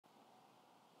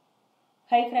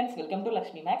Hi friends, welcome to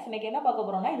Lakshmi Max. இன்னைக்கு என்ன பார்க்க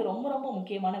போறோம்னா இது ரொம்ப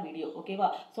முக்கியமான வீடியோ. ஓகேவா?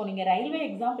 சோ நீங்க ரயில்வே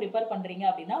எக்ஸாம் ப்ரிப்பேர் பண்றீங்க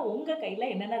அப்படினா உங்க கையில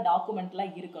என்னென்ன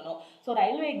டாக்குமெண்ட்லாம் இருக்கணும். சோ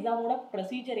ரயில்வே எக்ஸாமோட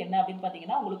ப்ரொசீஜர் என்ன அப்படினு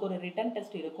பாத்தீங்கன்னா உங்களுக்கு ஒரு ரிட்டன்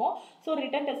டெஸ்ட் இருக்கும். சோ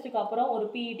ரிட்டன் டெஸ்ட்க்கு அப்புறம் ஒரு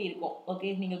PET இருக்கும்.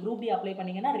 ஓகே, நீங்க குரூப் டி அப்ளை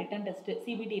பண்ணீங்கன்னா ரிட்டன் டெஸ்ட்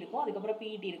CBT இருக்கும். அதுக்கு அப்புறம்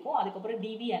PET இருக்கும். அதுக்கு அப்புறம்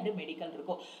DV and மெடிக்கல்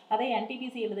இருக்கும். அதே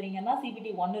NTPC எழுதுறீங்கன்னா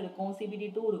CBT 1 இருக்கும், CBT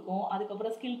 2 இருக்கும். அதுக்கு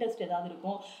அப்புறம் ஸ்கில் டெஸ்ட் ஏதாவது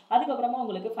இருக்கும். அதுக்கு அப்புறமா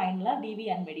உங்களுக்கு ஃபைனலா DV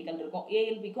and மெடிக்கல் இருக்கும்.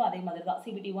 ALB க்கும் அதே மாதிரி தான்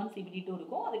CBT 1 CBT 2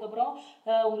 இருக்கும். அதுக்கு அப்புறம்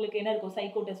உங்களுக்கு என்ன இருக்கும்,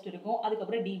 சைக்கோ டெஸ்ட் இருக்கும். அதுக்கு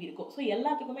அப்புறம் DV இருக்கும். சோ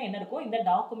எல்லாத்துக்குமே என்ன இருக்கும், இந்த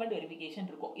டாக்குமெண்ட் வெரிஃபிகேஷன்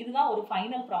இருக்கும். இதுதான் ஒரு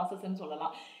ஃபைனல் ப்ராசஸ்னு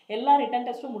சொல்லலாம். எல்லா ரிட்டன்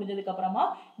டெஸ்டும் முடிஞ்சதுக்கு அப்புறமா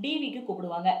DV க்கு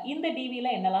கூப்பிடுவாங்க. இந்த DV ல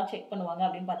என்னெல்லாம் செக் பண்ணுவாங்க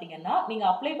அப்படின்னு பாத்தீங்கன்னா, நீங்க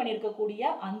அப்ளை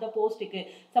பண்ணிருக்கக்கூடிய அந்த போஸ்ட்டுக்கு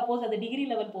சப்போஸ் அது டிகிரி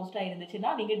லெவல் போஸ்டா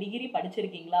இருந்துச்சுன்னா நீங்க டிகிரி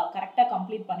படிச்சிருக்கீங்களா, கரெக்டா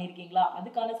கம்ப்ளீட் பண்ணிருக்கீங்களா,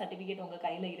 அதுக்கான சர்டிபிகேட் உங்க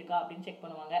கையில இருக்கா அப்படின்னு செக்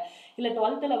பண்ணுவாங்க. இல்ல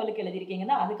 12th லெவலுக்கு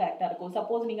எழுதிருக்கீங்கன்னா அது கரெக்டா இருக்கும்.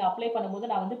 சப்போஸ் நீங்க அப்ளை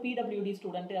பண்ணும்போது நான் வந்து PWD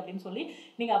ஸ்டூடெண்ட் அப்படின்னு சொல்லி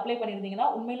நீங்க அப்ளை பண்ணிருந்தீங்கன்னா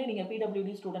உண்மையிலே நீங்க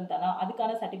PWD ஸ்டூடெண்ட் தானா,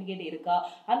 அதுக்கான சர்டிபிகேட் இருக்கா,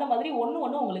 அந்த மாதிரி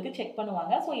ஒன்னு உங்களுக்கு செக்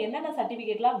பண்ணுவாங்க. சோ என்னென்ன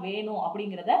சர்டிபிகேட்லாம் வேணும்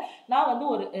அப்படிங்கறத நான் வந்து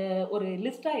ஒரு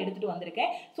லிஸ்டா எடுத்துட்டு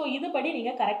வந்திருக்கேன். சோ இதுபடி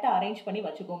நீங்க கரெக்டா அரேஞ்ச் பண்ணி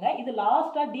வச்சுக்கோங்க. இது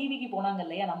லாஸ்டா DV க்கு போனாங்க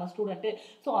இல்லையா நம்ம ஸ்டூடெண்ட்,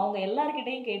 சோ அவங்க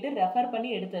எல்லார்கிட்டயும் கேட்டு ரெஃபர் பண்ணி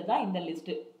எடுத்தது தான் இந்த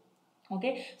லிஸ்ட். ஓகே,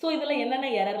 சோ இதுல என்னென்ன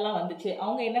எரர்லாம் வந்துச்சு,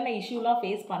 அவங்க என்னென்ன இஷ்யூலாம்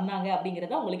ஃபேஸ் பண்ணாங்க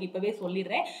அப்படிங்கறத உங்களுக்கு இப்பவே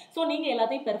சொல்லிடுறேன். சோ நீங்க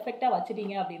எல்லாத்தையும் பெர்ஃபெக்ட்டா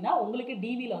வச்சிட்டீங்க அப்படின்னா உங்களுக்கு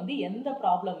DV ல வந்து எந்த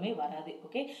ப்ராப்ளமே வராது.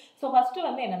 ஓகே, சோ ஃபர்ஸ்ட்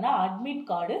வந்து என்னன்னா admit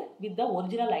card with the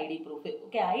original ID proof.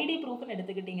 Okay, ID ப்ரூஃப்னு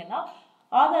எடுத்துக்கிட்டீங்கன்னா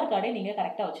ஆதார் கார்டை நீங்க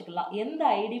கரெக்டா வச்சுக்கலாம். எந்த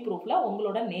ID ப்ரூஃப்ல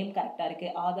உங்களோட நேம் கரெக்டா இருக்கு,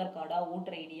 ஆதார் கார்டா,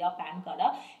 ஓட்டர் ஐடியா, பேன் கார்டா,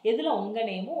 எதுல உங்க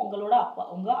நேமும் உங்களோட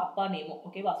உங்க அப்பா நேமும்,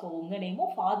 ஓகேவா? சோ உங்க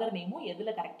நேமும் ஃபாதர் நேமும்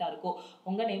எதுல கரெக்டா இருக்கோ,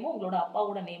 உங்க நேமும் உங்களோட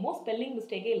அப்பாவோட நேமும் ஸ்பெல்லிங்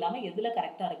மிஸ்டேக்கே இல்லாம எதுல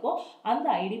கரெக்டா இருக்கோ அந்த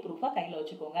ID ப்ரூஃபை கையில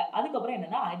வச்சுக்கோங்க. அதுக்கப்புறம்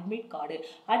என்னன்னா அட்மிட் கார்டு.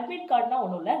 அட்மிட் கார்டுனா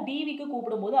ஒண்ணும் இல்ல, DV க்கு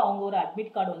கூப்பிடும்போது அவங்க ஒரு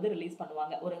அட்மிட் கார்டு வந்து ரிலீஸ்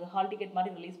பண்ணுவாங்க, ஒரு ஹால் டிக்கெட்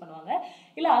மாதிரி ரிலீஸ் பண்ணுவாங்க.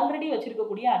 இல்ல ஆல்ரெடி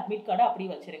வச்சிருக்கக்கூடிய அட்மிட் கார்டை அப்படி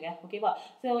வச்சிருங்க. ஓகேவா?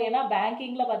 சோ ஏன்னா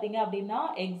பேங்கிங்ல பாத்தீங்க அப்படின்னா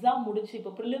எக்ஸாம் முடிச்சு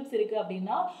இப்போ ப்ரிலிம்ஸ் இருக்கு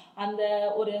அப்படின்னா அந்த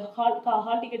ஒரு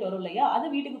ஹால் டிக்கெட் வரும் இல்லையா, அது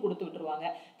வீட்டுக்கு கொடுத்து விட்டுருவாங்க.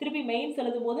 திருப்பி மெயின்ஸ்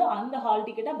எழுதும் போது அந்த ஹால்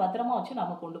டிக்கெட்டை பத்திரமா வச்சு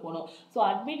நம்ம கொண்டு போகணும். ஸோ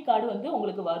அட்மிட் கார்டு வந்து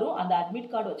உங்களுக்கு வரும், அந்த அட்மிட்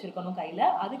கார்டு வச்சிருக்கணும் கையில.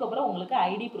 அதுக்கப்புறம் உங்களுக்கு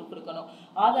ID ப்ரூஃப் இருக்கணும்.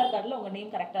 ஆதார் கார்டுல உங்க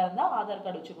நேம் கரெக்டா இருந்தா ஆதார்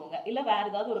கார்டு வச்சுக்கோங்க, இல்ல வேற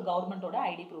ஏதாவது ஒரு கவர்மெண்டோட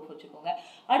ID ப்ரூஃப் வச்சுக்கோங்க.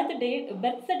 அடுத்து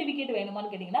பெர்த் சர்டிபிகேட்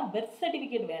வேணுமான்னு கேட்டீங்கன்னா பெர்த்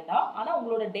சர்டிபிகேட் வேண்டாம், ஆனா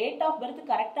உங்களோட டேட் ஆஃப் பர்த்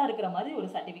கரெக்டா இருக்கிற மாதிரி ஒரு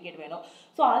சர்டிபிகேட் வேணும்.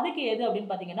 ஸோ அதுக்கு எது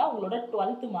அப்படின்னு பாத்தீங்கன்னா உங்களோட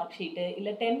 12th மார்க் ஷீட் இல்ல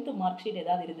 10th மார்க் ஷீட்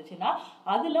ஏதாவது இருந்துச்சுன்னா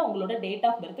அதுல உங்களோட டேட்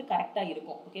ஆஃப் பர்த் கரெக்டா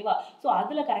இருக்கும். ஓகேவா? சோ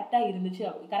அதுல கரெக்டா இருந்துச்சு,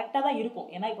 கரெக்டா தான் இருக்கும்.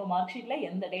 ஏன்னா இப்போ மார்க் ஷீட்ல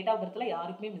எந்த டேட் ஆஃப் பர்த்ல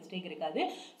யாருக்குமே மிஸ்டேக் இருக்காது.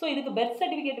 சோ இதுக்கு பெர்த்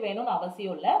சர்டிபிகேட் வேணும்னு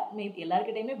அவசியம் இல்ல,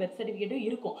 எல்லார்கிட்டயுமே பெர்த் சர்டிபிகேட்டும்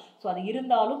இருக்கும். சோ அது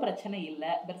இருந்தாலும் பிரச்சனை இல்ல,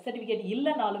 பெர்த் சர்டிபிகேட்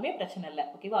இல்லனாலுமே பிரச்சனை இல்ல.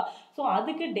 ஓகேவா? சோ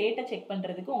அதுக்கு டேட்டை செக்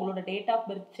பண்றதுக்கு உங்களோட டேட் ஆஃப்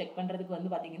பர்த் செக் பண்றதுக்கு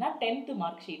வந்து பாத்தீங்கன்னா 10th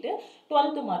mark sheet,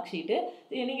 12th mark sheet,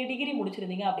 நீங்க டிகிரி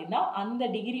முடிச்சிருந்தீங்க அப்படின்னா அந்த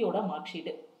டிகிரியோட மார்க்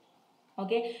ஷீட்.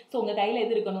 ஓகே, சோ உங்க கையில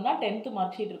எது இருக்கணும்னா 10th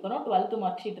மார்க் ஷீட் இருக்கணும், 12th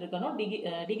மார்க் ஷீட் இருக்கணும்,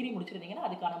 டிகிரி முடிச்சிருந்தீங்கன்னா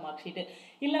அதுக்கான மார்க் ஷீட்.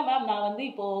 இல்ல மேம் நான் வந்து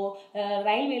இப்போ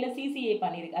ரயில்வேல CCA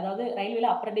பண்ணிருக்கேன், அதாவது ரயில்வேல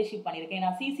அப்ரண்டிஸ்ஷிப் பண்ணிருக்கேன்,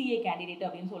 நான் CCA கேண்டிடேட்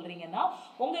அப்படின்னு சொல்றீங்கன்னா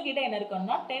உங்ககிட்ட என்ன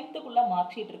இருக்கணும்னா 10th குள்ள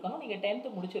மார்க் ஷீட் இருக்கணும், நீங்க 10th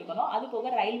முடிச்சிருக்கணும். அது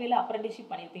போக ரயில்வேல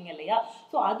அப்ரண்டிஸ்ஷிப் பண்ணிருப்பீங்க இல்லையா,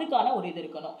 சோ அதுக்கான ஒரு இது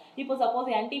இருக்கணும். இப்போ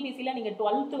சப்போஸ் NTPC ல நீங்க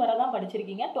 12th வரை தான்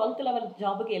படிச்சிருக்கீங்க, 12th லெவல்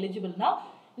ஜாபுக்கு எலிஜிபிள்னா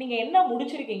நீங்க என்ன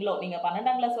முடிச்சிருக்கீங்களோ, நீங்க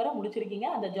 12ஆம் கிளாஸ் வரை முடிச்சிருக்கீங்க,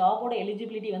 அந்த ஜாபோட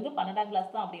எலிஜிபிலிட்டி வந்து 12ஆம் கிளாஸ்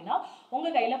தான் அப்படின்னா உங்க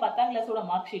கையில 10ஆம் கிளாஸோட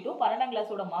மார்க் ஷீட்டும் 12ஆம்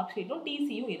கிளாஸோட மார்க் ஷீட்டும்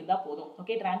TCயும் இருந்தா போதும்.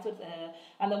 ஓகே, ட்ரான்ஸ்ஃபர்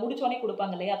அந்த முடிச்சோனே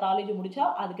கொடுப்பாங்க இல்லையா, காலேஜ் முடிச்சா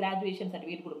அது கிராஜுவேஷன்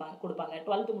சர்டிஃபிகேட் கொடுப்பாங்க,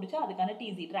 12th முடிச்சா அதுக்கான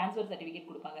TC ட்ரான்ஸ்ஃபர் சர்டிஃபிகேட்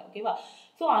கொடுப்பாங்க. ஓகேவா?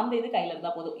 சோ அந்த இது கையில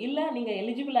இருந்தா போதும். இல்ல நீங்க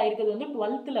எலிஜிபிள் ஆயிருக்கிறது வந்து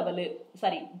 12th level,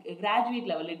 sorry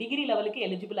graduate level, degree லெவலுக்கு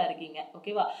எலிஜிபிளா இருக்கீங்க.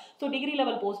 ஓகேவா? சோ டிகிரி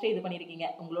லெவல் போஸ்டே இது பண்ணிருக்கீங்க,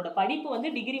 உங்களோட படிப்பு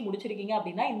வந்து டிகிரி முடிச்சிருக்கீங்க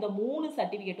அப்படின்னா இந்த 3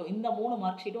 சர்டிஃபிகேட்டும் இந்த 3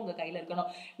 மார்க் ஷீட்டும் உங்க கையில இருக்கணும்.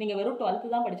 நீங்க வெறும் 12th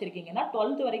தான் படிச்சிருக்கீங்கன்னா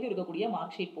 12th வரைக்கும் இருக்கக்கூடிய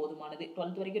மார்க் ஷீட் போதுமானது,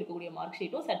 12th வரைக்கும் இருக்கக்கூடிய மார்க்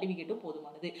ஷீட்டும் சர்டிஃபிகேட்டும்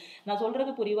போதுமானது. நான்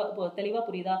சொல்றது தெளிவா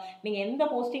புரியுதா? நீங்க எந்த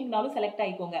போஸ்டிங்னாலும் செலக்ட்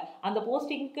ஆயிக்கோங்க, அந்த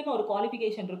போஸ்டிங்க்குன்னு ஒரு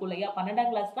குவாலிஃபிகேஷன் இருக்கும் இல்லையா,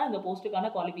 12ஆம் கிளாஸ் தான் இந்த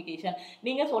போஸ்ட்டுக்கான குவாலிஃபிகேஷன்.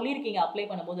 நீங்க சொல்லியிருக்கீங்க அப்ளை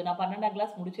பண்ணும்போது நான் 12ஆம்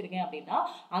கிளாஸ் முடிச்சிருக்கேன் அப்படின்னா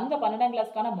அந்த 12ஆம்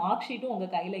கிளாஸ்க்கான மார்க் ஷீட்டும் உங்க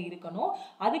கையில இருக்கணும்,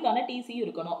 அதுக்கான TCயும்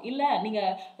இருக்கணும். இல்ல நீங்க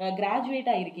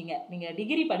கிராஜுவேட்டா இருக்கீங்க, நீங்க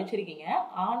டிகிரி படிச்சிருக்கீங்க,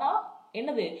 ஆனா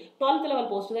என்னது 12th லெவல்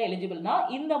போஸ்ட் தான் எலிஜிபிள்னா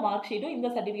இந்த மார்க் ஷீட்டும் இந்த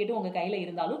சர்டிஃபிகேட்டும் உங்க கையில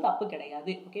இருந்தாலும் தப்பு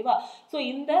கிடையாது. ஓகேவா? சோ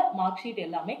இந்த மார்க் ஷீட்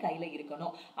எல்லாமே கையில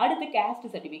இருக்கணும். அடுத்து காஸ்ட்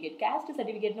சர்டிஃபிகேட். காஸ்ட்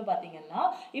சர்டிஃபிகேட்னு பாத்தீங்கன்னா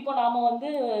இப்போ நாம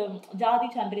வந்து ஜாதி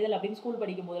சான்றிதழ் அப்படின்னு ஸ்கூல்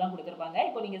படிக்கும் போதெல்லாம் கொடுத்திருப்பாங்க.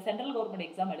 இப்போ நீங்க சென்ட்ரல் கவர்மெண்ட்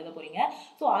எக்ஸாம் எழுத போறீங்க,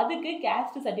 சோ அதுக்கு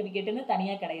காஸ்ட் சர்டிஃபிகேட்னு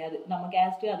தனியா கிடையாது. நம்ம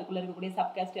காஸ்ட் அதுக்குள்ள இருக்கக்கூடிய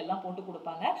சப் காஸ்ட் எல்லாம் போட்டு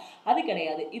கொடுப்பாங்க, அது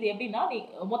கிடையாது. இது எப்படின்னா நீ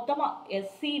மொத்தமா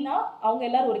SC னா அவங்க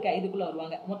எல்லாரும் ஒரு இதுக்குள்ள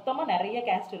வருவாங்க, மொத்தமா நிறைய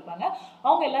காஸ்ட் இருப்பாங்க,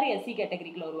 அவங்க எல்லாரும் SC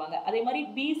கேட்டகரிக்குள்ள வருவாங்க. அதே மாதிரி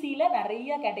பிசில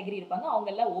நிறைய கேட்டகரி இருப்பாங்க,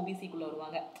 அவங்க எல்லாம் ஓபிசிக்குள்ள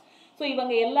வருவாங்க. ஸோ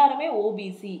இவங்க எல்லாருமே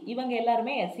ஓபிசி, இவங்க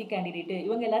எல்லாருமே எஸ்சி கேண்டிடேட்,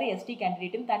 இவங்க எல்லாரும் எஸ்டி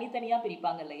கேண்டிடேட்னு தனித்தனியா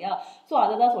பிரிப்பாங்க இல்லையா? ஸோ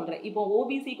அதை தான் சொல்றேன். இப்போ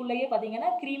ஓபிசிக்குள்ளேயே பார்த்தீங்கன்னா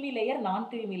கிரீமி லேயர், நான்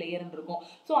கிரீமி லேயர்னு இருக்கும்.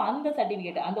 ஸோ அந்த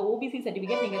சர்டிஃபிகேட், அந்த ஓபிசி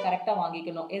சர்டிஃபிகேட் நீங்க கரெக்டாக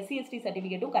வாங்கிக்கணும். எஸ்சி எஸ்டி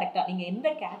சர்டிஃபிகேட்டும் கரெக்டாக நீங்க எந்த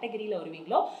கேட்டகரியில்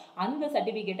வருவீங்களோ அந்த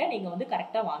சர்டிஃபிகேட்டை நீங்க வந்து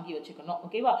கரெக்டாக வாங்கி வச்சுக்கணும்.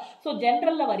 ஓகேவா? ஸோ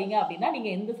ஜென்ரல்ல வரீங்க அப்படின்னா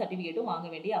நீங்க எந்த சர்டிஃபிகேட்டும் வாங்க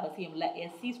வேண்டிய அவசியம் இல்லை.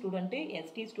 SC student,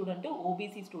 ST student,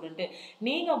 OBC student,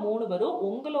 நீங்க 3 பேரும்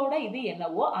உங்களோட இது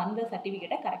என்னவோ அந்த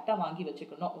சர்டிஃபிகேட்டை கரெக்டாக வாங்கி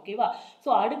வச்சுக்கணும். ஓகேவா? சோ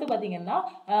அடுத்து பாத்தீங்கன்னா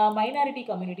மைனாரிட்டி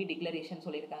கம்யூனிட்டி டிக்ளரேஷன்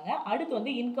சொல்லியிருக்காங்க. அடுத்து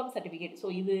வந்து இன்கம் சர்டிஃபிகேட். சோ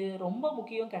இது ரொம்ப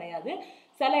முக்கியம் கிடையாது.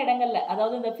 சில இடங்கள்ல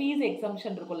அதாவது இந்த ஃபீஸ்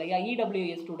எக்ஸம்ஷன் இருக்கும் இல்லையா,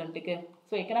 இடபிள்யூஎஸ் ஸ்டூடெண்ட்டுக்கு,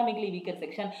 ஸோ எக்கனாமிக்கலி வீக்கர்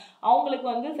செக்ஷன், அவங்களுக்கு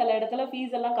வந்து சில இடத்துல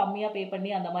ஃபீஸ் எல்லாம் கம்மியாக பே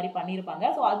பண்ணி அந்த மாதிரி பண்ணியிருப்பாங்க.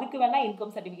 ஸோ அதுக்கு வேணா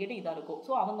இன்கம் சர்டிஃபிகேட் இதாக இருக்கும்.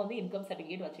 ஸோ அவங்க வந்து இன்கம்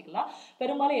சர்டிஃபிகேட் வச்சுக்கலாம்.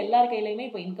 பெரும்பாலும் எல்லார் கையிலையுமே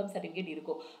இப்போ இன்கம் சர்டிஃபிகேட்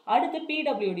இருக்கும். அடுத்து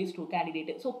PWD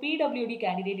candidate. So PWD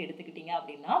candidate எடுத்துக்கிட்டீங்க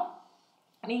அப்படின்னா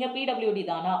நீங்க பிடபிள்யூடி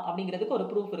தானா அப்படிங்கிறதுக்கு ஒரு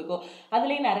ப்ரூஃப் இருக்கும்.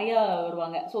 அதுலேயே நிறைய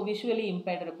வருவாங்க. ஸோ விஷுவலி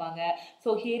இம்பேர்ட் இருப்பாங்க,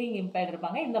 ஸோ ஹியரிங் இம்பேர்ட்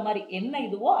இருப்பாங்க. இந்த மாதிரி என்ன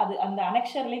இதுவோ அது அந்த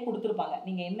அனெக்ஷர்லேயே கொடுத்துருப்பாங்க.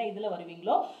 நீங்க என்ன இதில்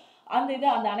வருவீங்களோ அந்த இது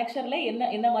அந்த அனெக்ஷர்ல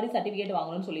என்ன மாதிரி சர்டிஃபிகேட்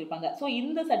வாங்கணும்னு சொல்லியிருப்பாங்க. ஸோ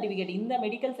இந்த சர்டிஃபிகேட், இந்த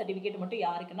மெடிக்கல் சர்டிஃபிகேட் மட்டும்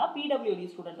யாருக்குன்னா பிடபிள்யூடி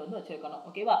ஸ்டூடெண்ட் வந்து வச்சிருக்கணும்.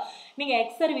 ஓகேவா? நீங்க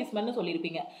எக்ஸ் சர்வீஸ்மேன்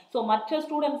சொல்லியிருப்பீங்க. ஸோ மற்ற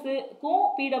ஸ்டூடெண்ட்ஸுக்கும்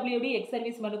பிடபிள்யூடி எக்ஸ்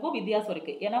சர்வீஸ்மேனுக்கும் வித்தியாசம்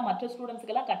இருக்கு. ஏன்னா மற்ற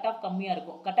ஸ்டூடெண்ட்ஸ்க்கெல்லாம் கட் ஆஃப் கம்மியா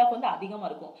இருக்கும், கட் ஆஃப் வந்து அதிகமா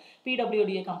இருக்கும்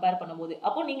பிடபிள்யூடியை கம்பேர் பண்ணும்போது.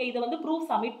 அப்போ நீங்க இதை வந்து ப்ரூஃப்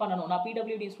சப்மிட் பண்ணணும். நான்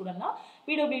பிடபிள்யூடி ஸ்டூடெண்ட்னா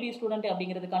பிடபிள்யூடி ஸ்டூடெண்ட்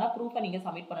அப்படிங்கிறதுக்கான ப்ரூஃபை நீங்க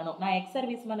சப்மிட் பண்ணணும். நான் எக்ஸ்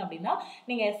சர்வீஸ்மேன் அப்படின்னா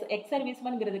நீங்க எக்ஸ்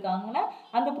சர்வீஸ்மேன்ங்கிறதுக்கான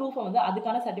அந்த ப்ரூஃபை வந்து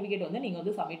அதுக்கான சர்டிஃபிகேட் வந்து நீங்க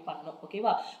வந்து சப்மிட் பண்ணணும்.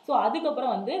 ஓகேவா? சோ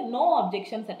அதுக்கப்புறம் வந்து நோ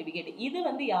அப்ஜெக்ஷன் சர்டிஃபிகேட். இது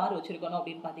வந்து யார் வச்சிருக்கணும்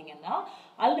அப்படின்னு பாத்தீங்கன்னா,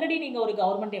 ஆல்ரெடி நீங்க ஒரு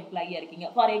கவர்மெண்ட் எம்ப்ளாயியா இருக்கீங்க.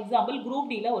 ஃபார் எக்ஸாம்பிள் குரூப்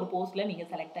டி ல ஒரு போஸ்ட்ல நீங்க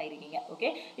செலக்ட் ஆயிருக்கீங்க. ஓகே,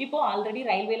 இப்போ ஆல்ரெடி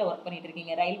ரயில்வேல ஒர்க் பண்ணிட்டு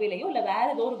இருக்கீங்க. ரயில்வேலயோ இல்ல வேற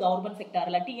ஏதோ ஒரு கவர்மெண்ட்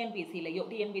செக்டார்ல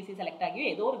டிஎன்பிசி செலக்ட் ஆகியோ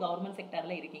ஏதோ ஒரு கவர்மெண்ட்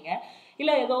செக்டார்ல இருக்கீங்க,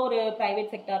 இல்ல ஏதோ ஒரு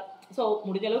பிரைவேட் செக்டார். ஸோ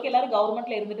முடிஞ்ச அளவுக்கு எல்லாரும்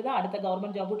கவர்மெண்ட்ல இருந்துட்டு தான் அடுத்த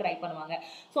கவர்மெண்ட் ஜாபும் ட்ரை பண்ணுவாங்க.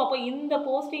 ஸோ அப்போ இந்த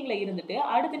போஸ்டிங்ல இருந்துட்டு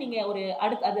அடுத்து நீங்க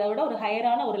அதை விட ஒரு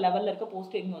ஹையரான ஒரு லெவல்ல இருக்க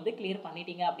போஸ்டிங் வந்து கிளியர்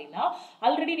பண்ணிட்டீங்க அப்படின்னா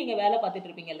ஆல்ரெடி நீங்க வேலை பார்த்துட்டு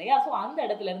இருப்பீங்க இல்லையா? ஸோ அந்த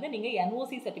இடத்துல இருந்து நீங்க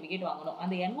என்ஓசி சர்டிஃபிகேட் வாங்கணும்.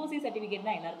 அந்த என்ஓசி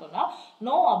சர்டிஃபிகேட்னா என்ன அர்த்தம்னா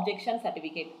நோ அப்ஜெக்ஷன்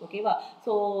சர்டிஃபிகேட். ஓகேவா?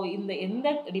 ஸோ இந்த எந்த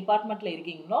டிபார்ட்மெண்ட்ல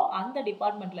இருக்கீங்களோ அந்த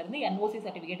டிபார்ட்மெண்ட்ல இருந்து என்ஓசி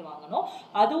சர்டிஃபிகேட் வாங்கணும்.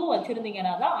 அதுவும்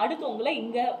வச்சிருந்தீங்கன்னா தான் அடுத்து உங்களை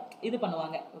இங்க இது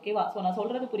பண்ணுவாங்க. ஓகேவா? ஸோ நான்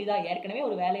சொல்றது புரியுதா? ஏற்கனவே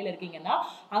ஒரு வேலையில இருக்கீங்கன்னா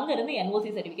அங்க இருந்து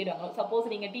என்ஓசி சர்டிஃபிகேட் வாங்கணும்.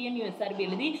 சப்போஸ் நீங்க டிஎன்யூஎஸ்ஆர்பி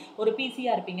எழுதி ஒரு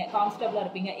பிசியா இருப்பீங்க, கான்ஸ்டபிளா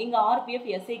இருப்பீங்க, இங்க ஆர்பிஎஃப்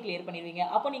எஸ்ஐ கிளியர் பண்ணிடுவீங்க.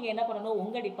 அப்போ நீங்க என்ன பண்ணணும்?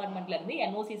 உங்க டிபார்ட்மெண்ட்ல இருந்து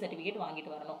என்ஓசி சர்டிஃபிகேட்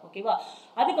வாங்கிட்டு வரணும். ஓகேவா?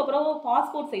 அதுக்கப்புறம்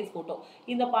பாஸ்போர்ட் சைஸ் போட்டோ.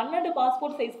 இந்த 12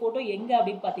 பாஸ்போர்ட் சைஸ் போட்டோ எங்க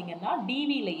அப்படின்னு பாத்தீங்கன்னா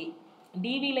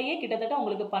டிவிலேயே கிட்டத்தட்ட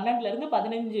உங்களுக்கு 12ல இருந்து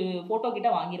 15 போட்டோ கிட்ட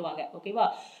வாங்கிடுவாங்க. ஓகேவா?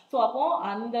 ஸோ அப்போ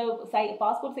அந்த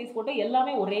பாஸ்போர்ட் சைஸ் போட்டோ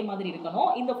எல்லாமே ஒரே மாதிரி இருக்கணும்.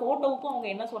 இந்த போட்டோவுக்கும் அவங்க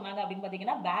என்ன சொன்னாங்க அப்படின்னு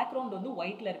பார்த்தீங்கன்னா பேக்ரவுண்ட் வந்து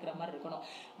ஒயிட்ல இருக்கிற மாதிரி இருக்கணும்.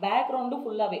 பேக்ரவுண்டு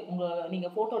ஃபுல்லாகவே நீங்க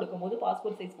போட்டோ எடுக்கும்போது,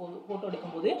 பாஸ்போர்ட் சைஸ் போட்டோ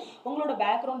எடுக்கும்போது உங்களோட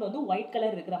பேக்ரவுண்ட் வந்து ஒயிட்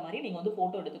கலர் இருக்கிற மாதிரி நீங்க வந்து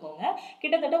போட்டோ எடுத்துக்கோங்க.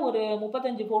 கிட்டத்தட்ட ஒரு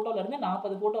 35 போட்டோல இருந்து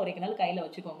 40 போட்டோ வரைக்கும் கையில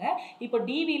வச்சுக்கோங்க. இப்போ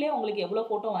டிவிலே உங்களுக்கு எவ்வளவு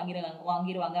போட்டோ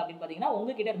வாங்கிடுவாங்க அப்படின்னு பார்த்தீங்கன்னா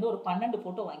உங்ககிட்ட இருந்து ஒரு 12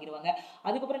 போட்டோ வாங்கிடுவாங்க.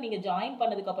 அதுக்கப்புறம் நீங்க ஜாயின்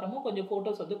பண்ணதுக்கு அப்புறமும் கொஞ்சம்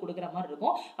போட்டோஸ் வந்து கொடுக்குற மாதிரி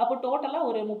இருக்கும். அப்போ டோட்டலா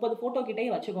ஒரு 30 போட்டோ கிட்டே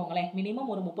வச்சுக்கோங்களேன். மினிமம்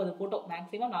ஒரு 30 போட்டோ,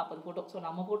 மேக்ஸிமம் 40 போட்டோ. ஸோ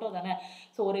நம்ம போட்டோ தானே,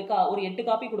 ஸோ ஒரு 8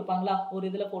 காப்பி கொடுப்பாங்களா ஒரு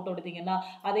இதுல போட்டோ எடுத்தீங்கன்னா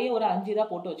அதே ஒரு 5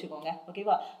 தான் போட்டோ வச்சுக்கோங்க.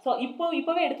 ஓகேவா? ஸோ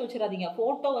இப்பவே எடுத்து வச்சிடாதீங்க.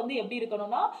 போட்டோ வந்து எப்படி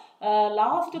இருக்கணும்னா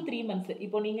லாஸ்ட் 3 மந்த்ஸ்.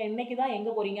 இப்போ நீங்க இன்னைக்கு தான் எங்க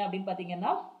போறீங்க அப்படின்னு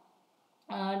பாத்தீங்கன்னா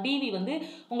டிவி வந்து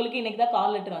உங்களுக்கு இன்னைக்கு தான்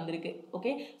கால் லெட்டர் வந்திருக்கு.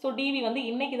 ஓகே, ஸோ டிவி வந்து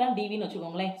இன்னைக்கு தான் டிவின்னு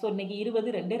வச்சுக்கோங்களேன். ஸோ இன்னைக்கு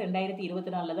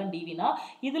 20/2/2024 தான் டிவினா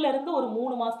இதுல இருந்து ஒரு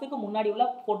 3 மாசத்துக்கு முன்னாடி உள்ள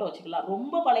போட்டோ வச்சுக்கலாம்.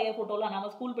 ரொம்ப பழைய போட்டோலாம் நம்ம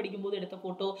ஸ்கூல் படிக்கும்போது எடுத்த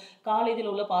போட்டோ, காலேஜில்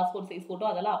உள்ள பாஸ்போர்ட் சைஸ் போட்டோ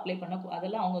அதெல்லாம் அப்ளை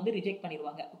அதெல்லாம் அவங்க வந்து ரிஜெக்ட்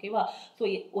பண்ணிடுவாங்க. ஓகேவா? ஸோ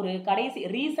ஒரு கடைசி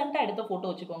ரீசெண்டாக எடுத்த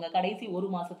போட்டோ வச்சுக்கோங்க. கடைசி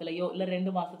 1 மாசத்துலயோ இல்ல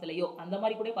 2 மாசத்துலயோ அந்த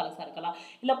மாதிரி கூட பழசா இருக்கலாம்.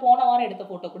 இல்ல போன வாரம் எடுத்த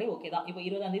போட்டோ கூட ஓகே தான். இப்போ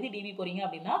 20ஆம் தேதி டிவி போறீங்க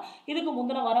அப்படின்னா இதுக்கு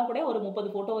முந்தின வாரம் கூட ஒரு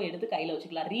 30 போட்டோவை எடுத்து கையில வச்சுக்கலாம்.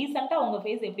 ரீசெண்டா உங்க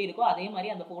ஃபேஸ் எப்படி இருக்கோ அதே மாதிரி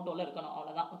அந்த போட்டோல இருக்கணும்.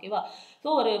 அவ்வளவுதான். ஓகேவா? சோ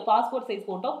ஒரு பாஸ்போர்ட் சைஸ்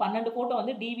போட்டோ 12 போட்டோ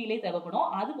வந்து டிவிலே தேவைப்படும்.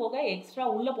 அது போக எக்ஸ்ட்ரா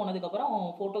உள்ள போனதுக்கு அப்புறம்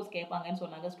போட்டோஸ் கேட்பாங்கன்னு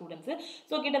சொன்னாங்க ஸ்டூடெண்ட்ஸ்.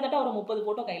 சோ கிட்டத்தட்ட ஒரு 30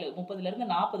 போட்டோ கையில 30ல இருந்து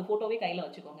 40 போட்டோவே கையில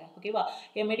வச்சுக்கோங்க. ஓகேவா?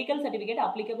 a medical certificate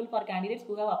applicable for candidates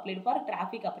who have applied for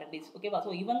traffic apprentice. ஓகேவா?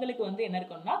 சோ இவங்களுக்கு வந்து என்ன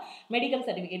இருக்கும்னா மெடிக்கல்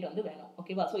சர்டிஃபிகேட் வந்து வேணும்.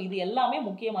 ஓகேவா? சோ இது எல்லாமே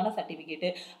முக்கியமான சர்டிஃபிகேட்.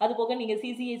 அது போக நீங்க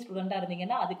சிசிஐ ஸ்டூடெண்டா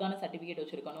இருந்தீங்கன்னா அதுக்கான சர்டிஃபிகேட்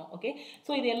வச்சிருக்கணும். ஓகே,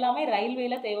 சோ இது எல்லாமே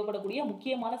ரயில்வேல தேவைப்படக்கூடிய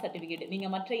முக்கியமான சர்டிஃபிகேட். நீங்க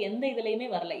மற்ற எந்த இதுலயுமே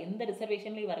வரல, எந்த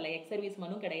ரிசர்வேஷன்லயும் வரல, எக்ஸ் சர்வீஸ்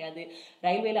மனும் கிடையாது,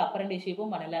 ரயில்வேல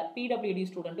அப்ரண்டிஸ்ஷிப்பும் பண்ணல, பிடபிள்யூடி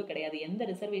ஸ்டூடெண்ட்டும் கிடையாது, எந்த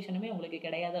ரிசர்வேஷனுமே உங்களுக்கு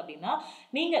கிடையாது அப்படின்னா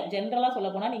நீங்க ஜென்ரலா சொல்ல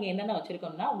போனா நீங்க என்னென்ன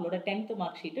வச்சிருக்கணும்னா உங்களோட 10th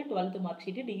mark sheet, 12th mark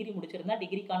sheet, degree முடிச்சிருந்தா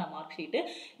டிகிரிக்கான மார்க் ஷீட்,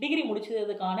 டிகிரி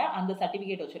முடிச்சதுக்கான அந்த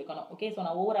சர்டிஃபிகேட் வச்சிருக்கணும். ஓகே, ஸோ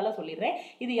நான் ஓவராலா சொல்லிடுறேன்.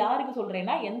 இது யாருக்கு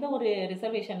சொல்றேன்னா எந்த ஒரு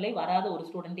ரிசர்வேஷன்லயும் வராத ஒரு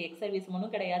ஸ்டூடெண்ட், எக்ஸ் சர்வீஸ்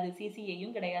மனும் கிடையாது,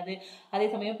 சிசிஏயும் கிடையாது, அதே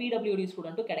சமயம் பிடபிள்யூடி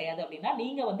ஸ்டூடெண்ட்டும் கிடையாது அப்படின்னா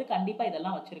நீங்க வந்து கண்டிப்பா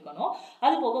இதெல்லாம் வச்சிருக்கணும்.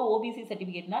 அது போக ஓபிசி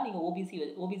சர்டிஃபிகேட்னா நீங்க ஓபிசி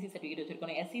சர்டிஃபிகேட்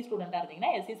வச்சிருக்கணும். எஸ்சி ஸ்டூடெண்டா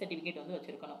இருந்தீங்கன்னா எஸ்சி சர்டிஃபிகேட் வந்து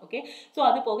வச்சிருக்கணும். ஓகே, ஸோ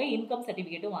அது போக இன்கம்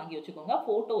சர்டிஃபிகேட்டும் வாங்கி வச்சுக்கோங்க,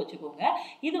 போட்டோ வச்சுக்கோங்க.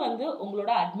 இது வந்து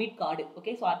உங்களோட admit card.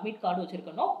 Okay, so admit card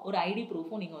வச்சிருக்கணும், ஒரு ஐடி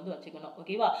ப்ரூஃபும் நீங்க வந்து வச்சுக்கணும்.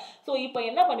 ஓகேவா? ஸோ இப்போ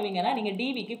என்ன பண்ணுவீங்கன்னா நீங்க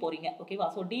டிவிக்கு போறீங்க. ஓகேவா?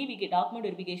 ஸோ டிவிக்கு டாக்குமெண்ட்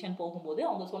வெரிஃபிகேஷன் போகும்போது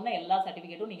அவங்க சொன்ன எல்லா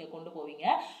சர்டிஃபிகேட்டும் நீங்க கொண்டு போவீங்க.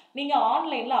 நீங்க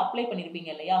ஆன்லைன்ல அப்ளை பண்ணிருப்பீங்க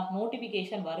இல்லையா,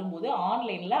 நோட்டிபிகேஷன் வரும்போது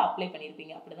ஆன்லைன்ல அப்ளை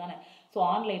பண்ணிருப்பீங்க, அப்படிதானே? ஸோ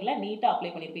ஆன்லைன்ல நீட்டா அப்ளை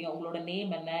பண்ணிருப்பீங்க. உங்களோட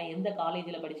நேம் என்ன, எந்த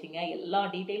காலேஜில் படிச்சீங்க, எல்லா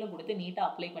டீட்டெயிலும் கொடுத்து நீட்டா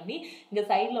அப்ளை பண்ணி இங்க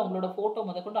சைடில் உங்களோட போட்டோ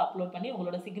முதற்கொண்டு அப்லோட் பண்ணி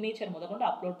உங்களோட சிக்னேச்சர் முதற்கொண்டு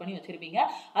அப்லோட் பண்ணி வச்சிருப்பீங்க.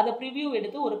 அதை ப்ரிவியூ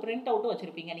எடுத்து ஒரு பிரிண்ட் அவுட்டும்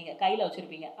வச்சிருப்பீங்க, நீங்க கையில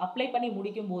வச்சிருப்பீங்க. அப்ளை பண்ணி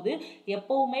முடிக்கும் போது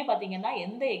எப்பவுமே பாத்தீங்கன்னா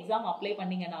எந்த எக்ஸாம் அப்ளை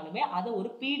பண்ணீங்கனாலுமே அதை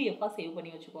ஒரு பிடிஎஃபா சேவ்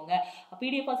பண்ணி வச்சுக்கோங்க.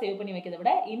 பிடிஎஃபா சேவ் பண்ணி வைக்கிறத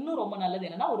விட இன்னும் ரொம்ப நல்லது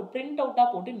என்னன்னா ஒரு பிரிண்ட் அவுட்டா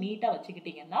போட்டு நீட்டா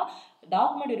வச்சுக்கிட்டீங்கன்னா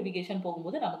டாக்குமெண்ட் வெரிஃபிகேஷன்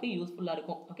போகும்போது நமக்கு யூஸ்ஃபுல்லா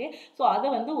இருக்கும். ஓகே, ஸோ அதை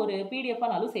வந்து ஒரு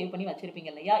பிடிஎஃபானாலும் சேவ் பண்ணி வச்சிருப்பீங்க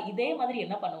இல்லையா. இதே மாதிரி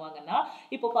என்ன பண்ணுவாங்கன்னா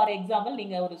இப்போ ஃபார் எக்ஸாம்பிள்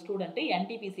நீங்க ஒரு ஸ்டூடெண்ட்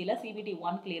என்டிபிசியில் சிபிடி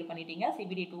 1 கிளியர் பண்ணிட்டீங்க,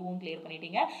 சிபிடி 2 கிளியர்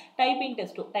பண்ணிட்டீங்க, டைப்பிங்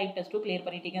டெஸ்ட்டும் டைப் டெஸ்ட்டும் கிளியர்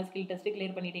பண்ணிட்டீங்க, ஸ்கில் டெஸ்ட்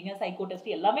கிளியர் பண்ணிட்டீங்க, சைக்கோ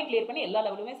டெஸ்ட் எல்லாமே கிளியர் பண்ணி எல்லா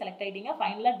லெவலுமே செலக்ட் ஆயிட்டீங்க,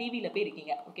 ஃபைனலா டிவில போய்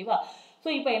இருக்கீங்க. ஓகேவா? ஸோ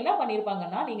இப்போ என்ன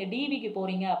பண்ணியிருப்பாங்கன்னா நீங்க டிவிக்கு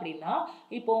போறீங்க அப்படின்னா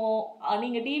இப்போ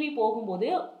நீங்க டிவி போகும்போது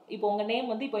இப்போ உங்க நேம்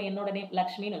வந்து இப்போ என்னோட நேம்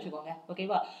லக்ஷ்மின்னு வச்சுக்கோங்க.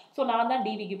 ஓகேவா? ஸோ நான் தான்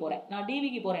டிவிக்கு போறேன். நான்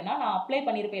டிவிக்கு போறேன்னா நான் அப்ளை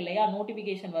பண்ணியிருப்பேன் இல்லையா,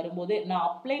 நோட்டிபிகேஷன் வரும்போது நான்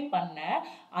அப்ளை பண்ண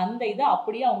அந்த இதை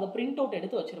அப்படியே அவங்க பிரிண்ட் அவுட்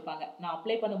எடுத்து வச்சிருப்பாங்க. நான்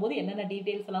அப்ளை பண்ணும்போது என்னென்ன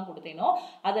டீடைல்ஸ் எல்லாம் கொடுத்தேனோ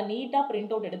அதை நீட்டா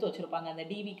பிரிண்ட் அவுட் எடுத்து வச்சிருப்பாங்க அந்த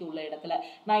டிவிக்கு உள்ள இடத்துல.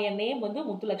 நான் என் நேம் வந்து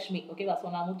முத்துலட்சுமி. ஓகேவா?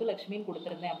 ஸோ நான் முத்துலட்சுமின்னு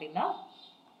கொடுத்துருந்தேன் அப்படின்னா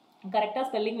கரெக்டாக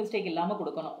ஸ்பெல்லிங் மிஸ்டேக் இல்லாமல்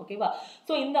கொடுக்கணும். ஓகேவா?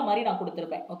 ஸோ இந்த மாதிரி நான்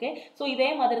கொடுத்துருப்பேன். ஓகே, ஸோ இதே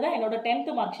மாதிரி தான் என்னோட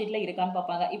 10th மார்க் ஷீட்டில் இருக்கான்னு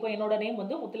பார்ப்பாங்க. இப்போ என்னோட நேம்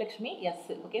வந்து முத்துலட்சுமி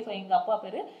எஸ். ஓகே, ஸோ எங்கள் அப்பா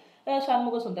பேர்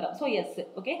Shanmuga Sundaram. So S.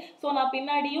 Okay, so நான்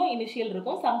பின்னாடியும் இனிஷியல்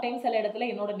இருக்கும், சம்டைம்ஸ் சில இடத்துல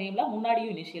என்னோட நேம்ல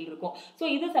முன்னாடியும் இனிஷியல் இருக்கும். ஸோ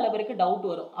இது சில பேருக்கு டவுட்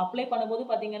வரும். அப்ளை பண்ணும்போது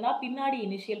பார்த்தீங்கன்னா பின்னாடி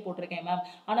இனிஷியல் போட்டிருக்கேன் மேம்,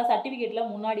 ஆனால் சர்டிஃபிகேட்ல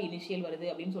முன்னாடி இனிஷியல் வருது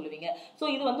அப்படின்னு சொல்லுவீங்க. ஸோ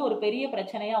இது வந்து ஒரு பெரிய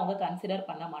பிரச்சனையா அவங்க கன்சிடர்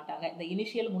பண்ண மாட்டாங்க. இந்த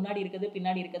இனிஷியல் முன்னாடி இருக்குது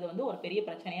பின்னாடி இருக்கிறது வந்து ஒரு பெரிய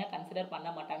பிரச்சனையா கன்சிடர் பண்ண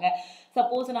மாட்டாங்க.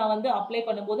 சப்போஸ் நான் வந்து அப்ளை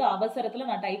பண்ணும்போது அவசரத்தில்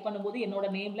நான் டைப் பண்ணும்போது என்னோட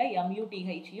நேம்ல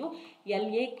MUTHU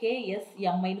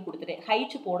LAKSMIன்னு கொடுத்துட்டேன்,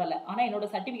 ஹைச் போடலை, ஆனால் என்னோட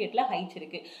சர்டிஃபிகேட்ல ஹைச்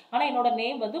இருக்கு, ஆனா என்னோட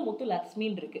நேம் வந்து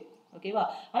முத்துலக்ஷ்மின்னு இருக்கு. ஓகேவா?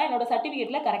 ஆனா என்னோட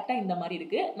சர்டிஃபிகேட்ல கரெக்டா இந்த மாதிரி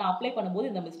இருக்கு, நான் அப்ளை பண்ணும்போது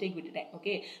இந்த மிஸ்டேக் விட்டுட்டேன்.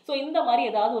 ஓகே, ஸோ இந்த மாதிரி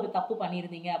ஏதாவது ஒரு தப்பு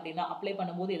பண்ணியிருந்தீங்க அப்படின்னா அப்ளை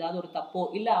பண்ணும்போது ஏதாவது ஒரு தப்போ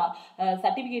இல்லை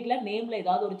சர்டிஃபிகேட்ல நேம்ல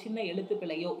ஏதாவது ஒரு சின்ன எழுத்து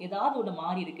பிழையோ ஏதாவது ஒன்று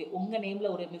மாறி இருக்கு, உங்க நேம்ல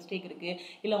ஒரு மிஸ்டேக் இருக்கு,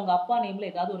 இல்லை உங்க அப்பா நேம்ல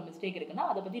ஏதாவது ஒரு மிஸ்டேக் இருக்குன்னா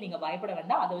அதை பத்தி நீங்க பயப்பட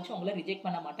வேண்டாம். அதை வச்சு உங்களை ரிஜெக்ட்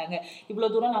பண்ண மாட்டாங்க.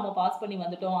 இவ்வளவு தூரம் நம்ம பாஸ் பண்ணி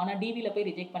வந்துட்டோம் ஆனா டிவில போய்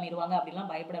ரிஜெக்ட் பண்ணிடுவாங்க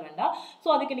அப்படின்லாம் பயப்பட வேண்டாம்.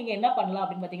 ஸோ அதுக்கு நீங்க என்ன பண்ணலாம்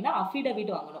அப்படின்னு பார்த்தீங்கன்னா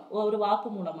அஃபிடவிட் வாங்கணும், ஒரு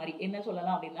வாக்குமூலம் மாதிரி. என்ன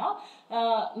சொல்லலாம் அப்படின்னா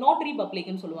நோட்டரி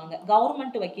பப்ளிக்னு சொல்லுவாங்க,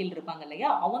 கவர்மெண்ட் வக்கீல் இருப்பாங்க இல்லையா,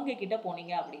 அவங்க கிட்ட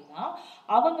போனீங்க அப்படின்னா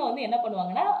அவங்க வந்து என்ன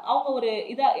பண்ணுவாங்கன்னா அவங்க ஒரு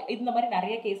இந்த மாதிரி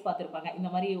நிறைய கேஸ் பார்த்துருப்பாங்க. இந்த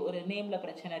மாதிரி ஒரு நேம்ல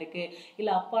பிரச்சனை இருக்கு, இல்ல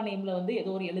அப்பா நேம்ல வந்து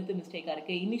ஏதோ ஒரு எழுத்து மிஸ்டேக்கா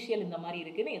இருக்கு, இனிஷியல் இந்த மாதிரி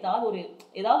இருக்குன்னு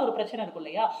ஏதாவது ஒரு பிரச்சனை இருக்கும்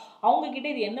இல்லையா, அவங்க கிட்ட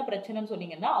இது என்ன பிரச்சனைன்னு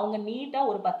சொன்னீங்கன்னா அவங்க நீட்டா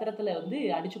ஒரு பத்திரத்துல வந்து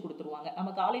அடிச்சு கொடுத்துருவாங்க.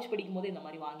 நம்ம காலேஜ் படிக்கும் போது இந்த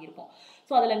மாதிரி வாங்கியிருப்போம்.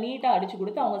 ஸோ அதுல நீட்டா அடிச்சு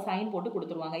கொடுத்து அவங்க சைன் போட்டு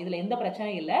கொடுத்துருவாங்க. இதுல எந்த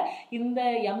பிரச்சனையும் இல்லை. இந்த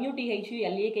MUTHU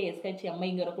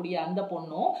LAKSHMIங்கிற அந்த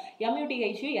பொண்ணும்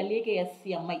MUTHU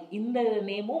LAKSMI இந்த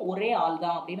நேமும் ஒரே ஆள்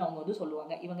தான் அப்படின்னு அவங்க வந்து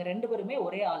சொல்லுவாங்க. இவங்க ரெண்டு பேருமே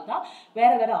ஒரே ஆள் தான், வேற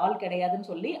வேற ஆள் கிடையாதுன்னு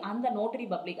சொல்லி அந்த நோட்டரி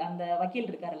பப்ளிக் அந்த வக்கீல்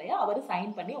இருக்காரு இல்லையா அவர்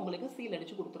சைன் பண்ணி உங்களுக்கு சீல்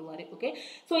அடிச்சு கொடுத்துருவாரு. ஓகே,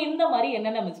 ஸோ இந்த மாதிரி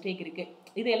என்னென்ன மிஸ்டேக் இருக்கு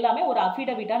இது எல்லாமே ஒரு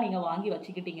அஃபிடவிட்டா நீங்க வாங்கி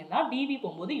வச்சுக்கிட்டீங்கன்னா டிவி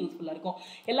போகும்போது யூஸ்ஃபுல்லா இருக்கும்.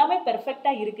 எல்லாமே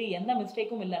பெர்ஃபெக்டா இருக்கு, எந்த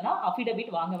மிஸ்டேக்கும் இல்லைன்னா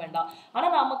அஃபிடவிட் வாங்க வேண்டாம். ஆனா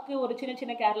நமக்கு ஒரு சின்ன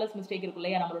சின்ன கேர்லெஸ் மிஸ்டேக் இருக்கும்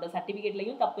இல்லையா, நம்மளோட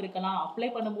சர்டிஃபிகேட்லயும் தப்பு இருக்கலாம், அப்ளை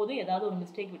பண்ணும்போது ஏதாவது ஒரு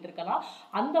மிஸ்டேக் விட்டுருக்கலாம்,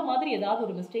 அந்த மாதிரி ஏதாவது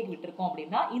ஒரு மிஸ்டேக் விட்டுருக்கோம்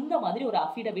அப்படின்னா இந்த மாதிரி ஒரு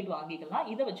அஃபிடவிட் வாங்கிக்கலாம்.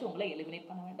 இதை வச்சு உங்களை எலிமினேட்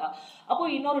பண்ண வேண்டாம். அப்போ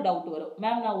இன்னொரு டவுட் வரும்,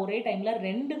 மேம் நான் ஒரே டைம்ல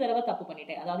 2 தடவை தப்பு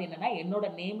பண்ணிட்டேன், அதாவது என்னன்னா என்னோட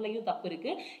நேம்லயும் தப்பு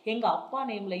இருக்கு, எங்க அப்பா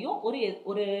நேம்லயும்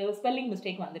ஒரு ஸ்பெல்லிங்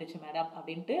மிஸ்டேக் வந்துருச்சு மேடம்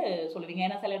அப்படின்ட்டு சொல்லுவீங்க.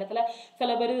 ஏன்னா சில இடத்துல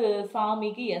சில பேர்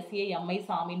சாமிக்கு SAMI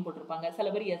சாமின்னு போட்டிருப்பாங்க, சில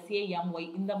பேர் SAMY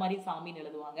இந்த மாதிரி சாமின்னு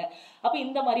எழுதுவாங்க. அப்ப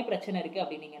இந்த மாதிரி பிரச்சனை இருக்கு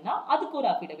அப்படின்னீங்கன்னா அதுக்கு ஒரு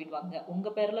அஃபிடவிட் வாங்க உங்க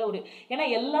பேர்ல ஒரு, ஏன்னா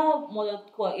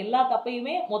எல்லா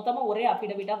தப்பையுமே மொத்தமா ஒரே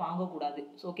அஃபிடவிட்டா வாங்கக்கூடாது.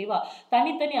 ஓகேவா?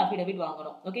 தனித்தனி தனித்தனி அஃபிடவிட்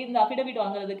வாங்கணும். ஓகே, இந்த அஃபிடவிட்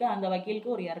வாங்குறதுக்கு அந்த வக்கீலுக்கு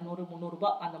ஒரு 200 300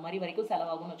 ரூபாய் அந்த மாதிரி வரைக்கும்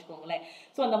செலவாகும்னு வச்சுக்கோங்களேன்.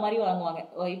 ஸோ அந்த மாதிரி வாங்குவாங்க.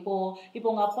 இப்போ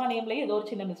உங்க அப்பா நேம்லயே ஏதோ ஒரு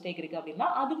சின்ன மிஸ்டேக் இருக்கு அப்படின்னா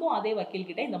அதுக்கும் அதே வக்கீல்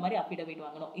கிட்ட இந்த மாதிரி அஃபிடவிட்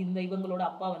வாங்கணும். இவங்களோட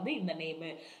அப்பா வந்து இந்த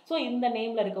நேமு, ஸோ இந்த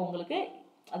நேம்ல இருக்கவங்களுக்கு,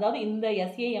 அதாவது இந்த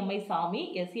SAMI சாமி,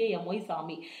 SAMY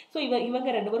சாமி, ஸோ இவங்க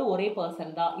 2 பேரும் ஒரே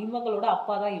பர்சன் தான், இவங்களோட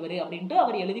அப்பா தான் இவரு அப்படின்ட்டு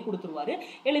அவர் எழுதி கொடுத்துருவாரு,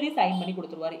 எழுதி சைன் பண்ணி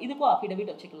கொடுத்துருவாரு. இதுக்கும்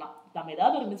அஃபிடவிட் வச்சுக்கலாம். நம்ம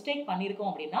ஏதாவது ஒரு மிஸ்டேக்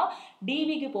பண்ணியிருக்கோம் அப்படின்னா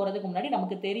டிவிக்கு போறதுக்கு முன்னாடி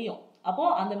நமக்கு தெரியும். அப்போ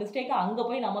அந்த மிஸ்டேக்கை அங்க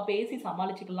போய் நம்ம பேசி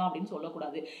சமாளிச்சுக்கலாம் அப்படின்னு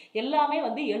சொல்லக்கூடாது. எல்லாமே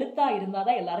வந்து எழுத்தா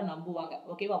இருந்தாதான் எல்லாரும் நம்புவாங்க.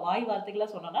 ஓகேவா, வாய் வார்த்தைகளா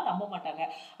சொன்னா நம்ப மாட்டாங்க.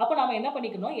 அப்போ நம்ம என்ன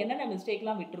பண்ணிக்கணும், என்னென்ன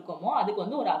மிஸ்டேக்லாம் விட்டுருக்கோமோ அதுக்கு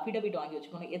வந்து ஒரு அஃபிடவிட் வாங்கி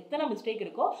வச்சுக்கணும். எத்தனை மிஸ்டேக்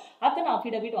இருக்கோ அத்தனை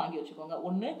அஃபிடவிட் வாங்கி வச்சுக்கோங்க.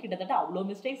 ஒன்று, கிட்டத்தட்ட அவ்வளோ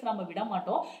மிஸ்டேக்ஸ் நம்ம விட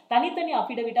மாட்டோம். தனித்தனி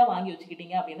அஃபிடவிட்டா வாங்கி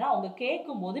வச்சுக்கிட்டீங்க அப்படின்னா அவங்க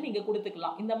கேட்கும் போது நீங்க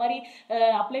கொடுத்துக்கலாம். இந்த மாதிரி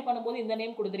அப்ளை பண்ணும்போது இந்த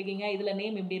நேம் கொடுத்துருக்கீங்க, இதுல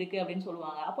நேம் இப்படி இருக்கு அப்படின்னு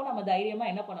சொல்லுவாங்க. அப்போ நம்ம தைரியமா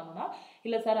என்ன பண்ணணும்னா,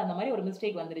 இல்ல சார் அந்த மாதிரி ஒரு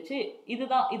மிஸ்டேக் வந்துருச்சு,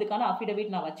 இதுதான் இதுக்கான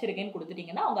அஃபிடவிட் நான் வச்சிருக்கேன்னு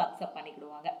கொடுத்துட்டீங்கன்னா அவங்க அக்செப்ட்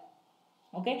பண்ணிக்கிடுவாங்க.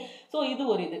 ஓகே, ஸோ இது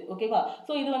ஒரு இது. ஓகேவா,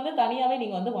 ஸோ இது வந்து தனியாகவே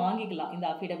நீங்கள் வந்து வாங்கிக்கலாம் இந்த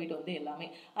அஃபிடவிட் வந்து எல்லாமே.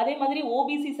 அதே மாதிரி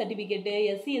OBC சர்டிஃபிகேட்டு,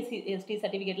 SC/ST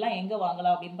சர்டிஃபிகேட்லாம் எங்கே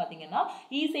வாங்கலாம் அப்படின்னு பார்த்தீங்கன்னா,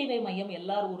 இ-சேவை மையம்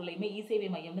எல்லார் ஊர்லேயுமே இ-சேவை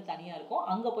மையம்னு தனியாக இருக்கும்,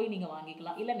 அங்கே போய் நீங்கள்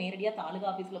வாங்கிக்கலாம். இல்லை நேரடியாக தாலுகா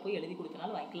ஆஃபீஸில் போய் எழுதி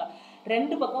கொடுத்தனாலும் வாங்கிக்கலாம்.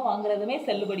 2 பக்கம் வாங்குறதுமே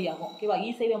செல்லுபடி ஆகும். ஓகேவா,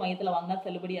 இ-சேவை மையத்தில் வாங்கினா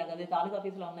செல்லுபடி ஆகாது, தாலுகா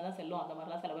ஆஃபீஸில் வாங்கினா தான் செல்லும், அந்த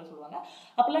மாதிரிலாம் சில பேர் சொல்லுவாங்க.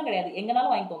 அப்படிலாம் கிடையாது,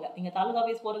 எங்கனாலும் வாங்கிக்கோங்க. நீங்கள் தாலுகா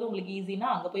ஆஃபீஸ் போகிறது உங்களுக்கு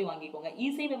ஈஸினா அங்கே போய் வாங்கிக்கோங்க.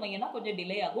 இ-சேவை மையம்னா கொஞ்சம்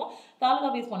டிலே ஆகும், தாலுகா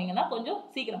ஆஃபீஸ் போனீங்கன்னா கொஞ்சம்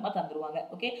சீக்கிரமா தந்துருவாங்க.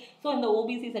 ஓகே, சோ இந்த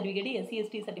OBC சர்டிஃபிகேட்,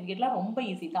 SC/ST சர்டிஃபிகேட்லாம் ரொம்ப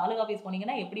ஈஸி. தாலுகா ஆஃபீஸ்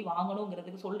போனீங்கன்னா எப்படி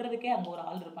வாங்கணும்ங்கிறதுக்கு சொல்றதுக்கே அங்க ஒரு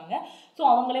ஆள் இருப்பாங்க. சோ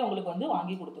அவங்களே உங்களுக்கு வந்து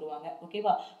வாங்கி கொடுத்துருவாங்க.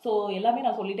 ஓகேவா, சோ எல்லாமே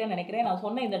நான் சொல்லிட்டேன்னு நினைக்கிறேன். நான்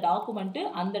சொன்ன இந்த டாக்குமெண்ட்,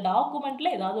 அந்த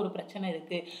டாக்குமெண்ட்ல ஏதாவது ஒரு பிரச்சனை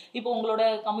இருக்கு, இப்போ உங்களோட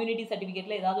கம்யூனிட்டி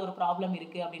சர்டிஃபிகேட்ல ஏதாவது ஒரு ப்ராப்ளம்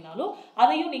இருக்கு அப்படின்னாலும்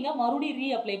அதையும் நீங்க மறுபடியும்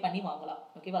ரீஅப்ளை பண்ணி வாங்கலாம்.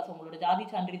 ஓகேவா, ஸோ உங்களோட ஜாதி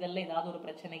சான்றிதழ்ல ஏதாவது ஒரு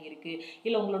பிரச்சனை இருக்கு,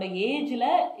 இல்லை உங்களோட ஏஜ்ல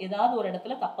ஏதாவது ஒரு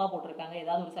இடத்துல தப்பா போட்டிருக்காங்க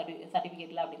ஏதாவது ஒரு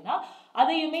சர்டிஃபிகேட்ல அப்படின்னா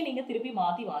அதையுமே நீங்க திருப்பி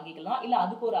மாத்தி வாங்கிக்கலாம். இல்லை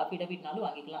அதுக்கு ஒரு அஃபிடவிட்னாலும்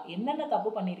வாங்கிக்கலாம். என்னென்ன தப்பு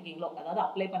பண்ணியிருக்கீங்களோ, அதாவது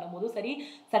அப்ளை பண்ணும்போதும் சரி,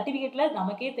 சர்டிஃபிகேட்ல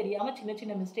நமக்கே தெரியாம சின்ன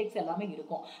சின்ன மிஸ்டேக்ஸ் எல்லாமே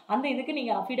இருக்கும். அந்த இதுக்கு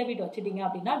நீங்க அஃபிடவிட் வச்சுட்டீங்க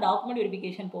அப்படின்னா டாக்குமெண்ட்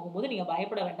வெரிஃபிகேஷன் போகும்போது நீங்க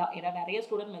பயப்பட வேண்டாம். ஏன்னா நிறைய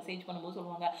ஸ்டூடெண்ட் மெசேஜ் பண்ணும்போது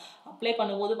சொல்லுவாங்க, அப்ளை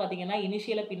பண்ணும்போது பார்த்தீங்கன்னா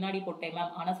இனிஷியலை பின்னாடி போட்டேன்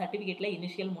மேம், ஆனால் சர்டிஃபிகேட்ல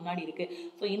இனிஷியல் முன்னாடி இருக்கு.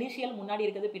 ஸோ இனிஷியல் முன்னாடி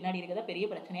இருக்கிறது பின்னாடி இருக்கிறத பெரிய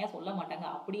பிரச்சனையா சொல்ல மாட்டாங்க.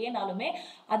 அப்படியேனாலுமே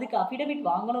அதுக்கு அஃபிடவிட்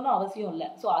வாங்கணும்னு அவசியம் இல்லை.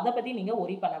 ஸோ அதை பத்தி நீங்க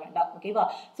ஒரி பண்ண வேண்டாம். ஓகேவா,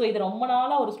 ஸோ இது ரொம்ப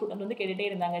நாளா ஒரு ஸ்டூடெண்ட் வந்து கேட்டுட்டே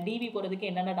இருந்தாங்க, டிவி போறதுக்கு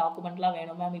என்னென்ன டாக்குமெண்ட்லாம்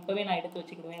வேணும் மேம், இப்பவே நான் எடுத்து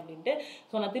வச்சுக்கிடுவேன் அப்படின்ட்டு.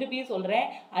 ஸோ நான் திருப்பியும் சொல்றேன்,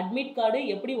 அட்மிட் கார்டு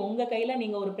எப்படி உங்க கையில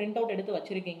நீங்க ஒரு பிரிண்ட் அவுட் எடுத்து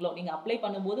வச்சிருக்கீங்களோ, நீங்க அப்ளை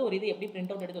பண்ணும்போது ஒரு இது எப்படி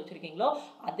பிரிண்ட் அவுட் எடுத்து வச்சிருக்கீங்களோ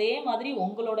அதே மாதிரி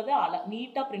உங்களோடத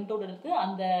நீட்டா பிரிண்ட் அவுட் எடுத்து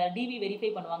அந்த டிவி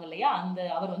வெரிஃபை பண்ணுவாங்க இல்லையா, அந்த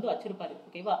அவர் வந்து வச்சிருப்பாரு.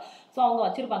 ஓகேவா, ஸோ அவங்க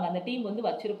வச்சிருப்பாங்க, அந்த டீம் வந்து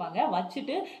வச்சிருப்பாங்க.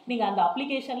 வச்சுட்டு நீங்க அந்த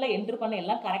அப்ளிகேஷன்ல என்டர் பண்ண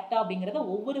எல்லாம் கரெக்டா அப்படிங்கிறத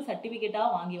ஒவ்வொரு சர்டிஃபிகேட்டா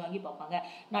வாங்கி வாங்கி பார்ப்பாங்க.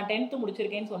 நான் 10th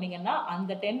முடிச்சிருக்கேன்னு சொன்னீங்கன்னா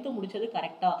அந்த 10th முடிச்சது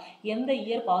கரெக்டா, எந்த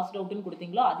இயர் பாஸ்ட் அவுட்னு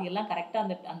கொடுத்தீங்களோ அது எல்லாம் கரெக்டா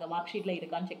அந்த மார்க் ஷீட்ல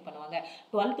இருக்கான்னு செக் பண்ணுவாங்க.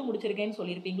 12th முடிச்சிருக்கேன்னு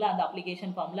சொல்லியிருப்பீங்களா அந்த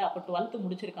அப்ளிகேஷன் ஃபார்ம்ல, அப்போ 12th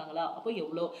முடிச்சிருக்காங்களா, அப்போ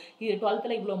எவ்வளோ,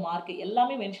 12th இவ்வளோ மார்க்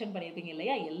எல்லாமே மென்ஷன் பண்ணியிருப்பீங்க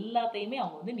இல்லையா, எல்லாத்தையுமே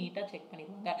அவங்க வந்து நீட்டாக செக்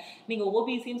பண்ணிடுவாங்க. நீங்க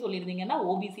ஓபிசின்னு சொல்லியிருந்தீங்கன்னா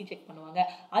ஓபிசி செக் பண்ணுவாங்க.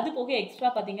 அது போக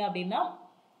எக்ஸ்ட்ரா பார்த்தீங்க அப்படின்னா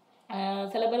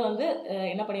சில பேர் வந்து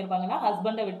என்ன பண்ணியிருப்பாங்கன்னா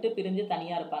ஹஸ்பண்டை விட்டு பிரிஞ்சு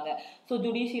தனியாக இருப்பாங்க. ஸோ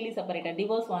ஜுடிஷியலி செப்பரேட்டட்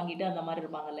டிவோர்ஸ் வாங்கிட்டு அந்த மாதிரி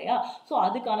இருப்பாங்க இல்லையா, ஸோ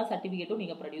அதுக்கான சர்டிஃபிகேட்டும்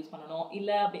நீங்கள் ப்ரொடியூஸ் பண்ணணும்.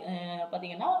 இல்லை அப்படி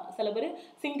பார்த்தீங்கன்னா சில பேர்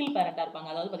சிங்கிள் பேரண்டாக இருப்பாங்க,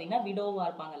 அதாவது பார்த்தீங்கன்னா விடோவாக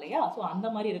இருப்பாங்க இல்லையா, ஸோ அந்த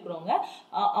மாதிரி இருக்கிறவங்க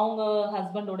அவங்க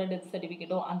ஹஸ்பண்டோட டெத்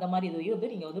சர்டிஃபிகேட்டோ அந்த மாதிரி இதையும்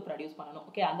வந்து நீங்கள் வந்து ப்ரொடியூஸ் பண்ணணும்.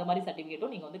 ஓகே, அந்த மாதிரி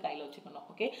சர்டிஃபிகேட்டும் நீங்கள் வந்து கையில் வச்சுக்கணும்.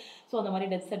 ஓகே, ஸோ அந்த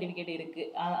மாதிரி டெத் சர்டிஃபிகேட்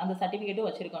இருக்குது, அந்த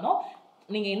சர்டிஃபிகேட்டும் வச்சுருக்கணும்.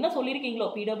 நீங்க என்ன சொல்லியிருக்கீங்களோ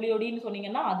பிடபிள்யூடின்னு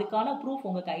சொன்னீங்கன்னா அதுக்கான ப்ரூஃப்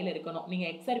உங்க கையில இருக்கணும். நீங்க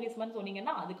எக்ஸ் சர்வீஸ்மேன்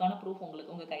சொன்னீங்கன்னா அதுக்கான ப்ரூஃப்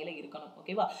உங்களுக்கு உங்க கையில இருக்கணும்.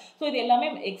 ஓகேவா, ஸோ இது எல்லாமே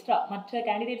எக்ஸ்ட்ரா மற்ற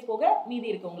கேண்டிடேட்ஸ் போக மீதி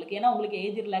இருக்கு உங்களுக்கு. ஏன்னா உங்களுக்கு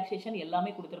ஏஜ் ரிலாக்ஸேஷன்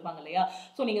எல்லாமே கொடுத்துருப்பாங்க இல்லையா,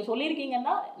 ஸோ நீங்க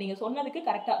சொல்லியிருக்கீங்கன்னா நீங்க சொன்னதுக்கு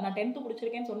கரெக்டா, நான் 10th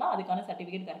முடிச்சிருக்கேன்னு சொன்னா அதுக்கான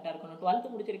சர்டிஃபிகேட் கரெக்டா இருக்கணும், 12th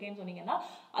முடிச்சிருக்கேன்னு சொன்னீங்கன்னா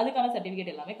அதுக்கான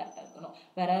சர்டிஃபிகேட் எல்லாமே கரெக்டா இருக்கணும்.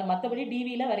 வேற மற்றபடி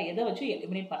டிவியில வேற எதை வச்சு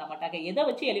எலிமினேட் பண்ண மாட்டாங்க. எதை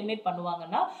வச்சு எலிமினேட்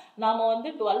பண்ணுவாங்கன்னா, நாம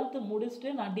வந்து 12th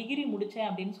முடிச்சுட்டு நான் டிகிரி முடிச்சேன்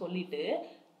அப்படின்னு சொல்லிட்டு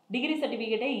டிகிரி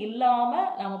சர்டிஃபிகேட்டே இல்லாமல்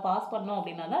நம்ம பாஸ் பண்ணோம்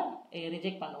அப்படின்னா தான்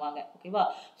ரிஜெக்ட் பண்ணுவாங்க. ஓகேவா,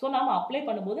 ஸோ நம்ம அப்ளை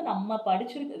பண்ணும்போது நம்ம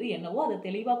படிச்சிருக்கிறது என்னவோ அதை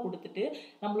தெளிவாக கொடுத்துட்டு,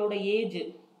 நம்மளோட ஏஜ்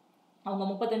அவங்க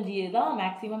 35 தான்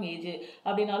மேக்ஸிமம் ஏஜ்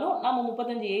அப்படின்னாலும் நம்ம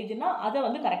 35 ஏஜ்னா அதை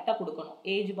வந்து கரெக்டாக கொடுக்கணும்.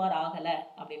 ஏஜ் பார் ஆகலை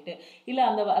அப்படின்ட்டு, இல்லை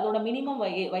அதோட மினிமம்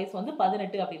வயசு வந்து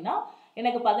 18 அப்படின்னா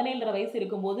எனக்கு 17 வயசு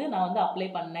இருக்கும்போது நான் வந்து அப்ளை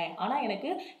பண்ணேன், ஆனால் எனக்கு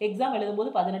எக்ஸாம் எழுதும்போது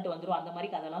 18 வந்துடும், அந்த மாதிரி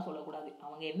கதெல்லாம் சொல்லக்கூடாது.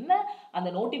 அவங்க என்ன அந்த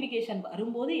நோட்டிஃபிகேஷன்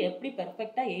வரும்போது எப்படி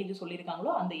பெர்ஃபெக்டாக ஏஜ்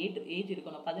சொல்லியிருக்காங்களோ அந்த ஏஜ்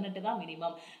இருக்கணும். 18 தான்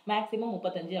மினிமம், மேக்ஸிமம்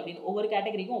 35 அப்படின்னு ஒவ்வொரு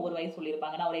கேட்டகரிக்கும் ஒவ்வொரு வயசு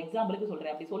சொல்லியிருப்பாங்க. நான் ஒரு எக்ஸாம்பிளுக்கு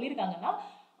சொல்கிறேன், அப்படி சொல்லியிருக்காங்கன்னா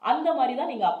அந்த மாதிரி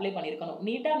தான் நீங்கள் அப்ளை பண்ணியிருக்கணும்.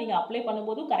 நீட்டாக நீங்கள் அப்ளை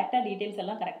பண்ணும்போது கரெக்டாக டீட்டெயில்ஸ்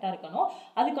எல்லாம் கரெக்டாக இருக்கணும்.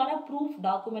 அதுக்கான ப்ரூஃப்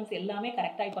டாக்குமெண்ட்ஸ் எல்லாமே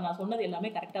கரெக்டாக, இப்போ நான் சொன்னது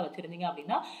எல்லாமே கரெக்டாக வச்சுருந்தீங்க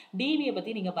அப்படின்னா டிவியை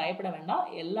பற்றி நீங்கள் பயப்பட வேண்டாம்,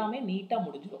 எல்லாமே நீட்டாக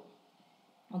முடிஞ்சிடும்.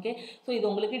 ஓகே, ஸோ இது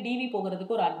உங்களுக்கு டிவி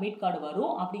போகிறதுக்கு ஒரு அட்மிட் கார்டு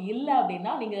வரும். அப்படி இல்லை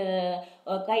அப்படின்னா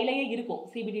நீங்கள் கையிலேயே இருக்கும்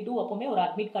CBT2 அப்போவுமே ஒரு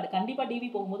அட்மிட் கார்டு, கண்டிப்பாக டிவி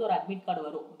போகும்போது ஒரு அட்மிட் கார்டு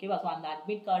வரும். ஓகேவா? ஸோ அந்த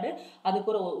அட்மிட் கார்டு,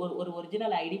 அதுக்கு ஒரு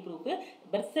original ID proof,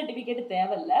 birth certificate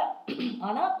தேவையில்லை,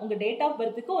 ஆனால் உங்கள் டேட் ஆஃப்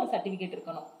பர்த்துக்கு ஒரு சர்டிஃபிகேட்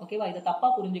இருக்கணும். ஓகேவா? இதை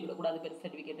தப்பாக புரிஞ்சுக்கிடக்கூடாது பர்த்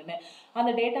சர்டிஃபிகேட்டுன்னு.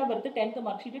 அந்த date of birth 10th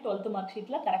mark sheet 12th mark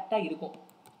ஷீட்டில் கரெக்டாக இருக்கும்.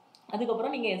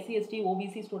 அதுக்கப்புறம் நீங்கள் SC ST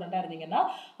OBC ஸ்டூடெண்ட்டாக இருந்தீங்கன்னா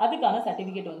அதுக்கான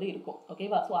சர்டிஃபிகேட் வந்து இருக்கும்.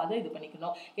 ஓகேவா? ஸோ அதை இது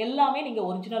பண்ணிக்கணும். எல்லாமே நீங்கள்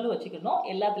ஒரிஜினலும் வச்சுக்கணும்,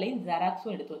 எல்லாத்துலேயும்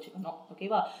ஜெராக்ஸும் எடுத்து வச்சுக்கணும்.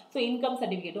 ஓகேவா? ஸோ இன்கம்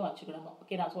சர்டிஃபிகேட்டும் வச்சுக்கணும்.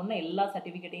 ஓகே, நான் சொன்ன எல்லா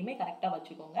சர்டிஃபிகேட்டையுமே கரெக்டாக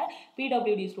வச்சுக்கோங்க.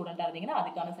 PWD ஸ்டூடெண்ட்டாக இருந்தீங்கன்னா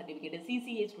அதுக்கான சர்டிஃபிகேட்,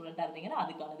 CCA ஸ்டூடெண்ட்டாக இருந்தீங்கன்னா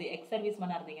அதுக்கானது, எக்ஸ்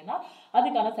சர்வீஸ்மேனாக இருந்தீங்கன்னா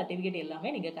அதுக்கான சர்டிஃபிகேட்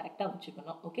எல்லாமே நீங்கள் கரெக்டாக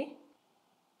வச்சுக்கணும். ஓகே,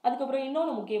 அதுக்கப்புறம்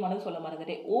இன்னொன்று முக்கியமானது சொல்ல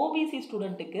மறந்துட்டேன். OBC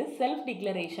ஸ்டூடெண்ட்டுக்கு செல்ஃப்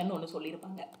டிக்ளரேஷன் ஒன்று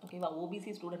சொல்லியிருப்பாங்க. ஓகேவா?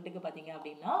 OBC ஸ்டூடெண்ட்டுக்கு பார்த்தீங்க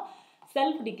அப்படின்னா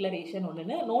செல்ஃப் டிக்ளரேஷன்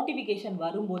ஒன்றுன்னு நோட்டிஃபிகேஷன்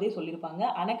வரும்போதே சொல்லியிருப்பாங்க.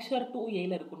 அனெக்ஷர் 2A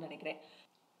இருக்கும்னு நினைக்கிறேன்.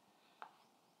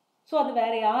 ஸோ அது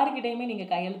வேறு யாருக்கிட்டையுமே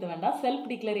நீங்கள் கையெழுத்த வேண்டாம். செல்ஃப்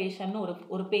டிக்ளரேஷன்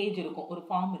ஒரு பேஜ் இருக்கும், ஒரு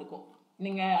ஃபார்ம் இருக்கும்.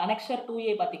 நீங்கள் அனெக்ஷர்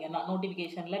 2A பார்த்தீங்கன்னா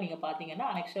நோட்டிஃபிகேஷனில் நீங்கள் பார்த்தீங்கன்னா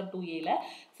அனெக்ஷர் 2Aல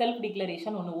செல்ஃப்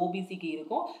டிக்ளரேஷன் ஒன்று OBCக்கு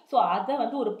இருக்கும். ஸோ அதை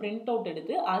வந்து ஒரு பிரிண்ட் அவுட்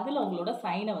எடுத்து அதில் உங்களோட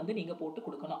சைனை வந்து நீங்கள் போட்டு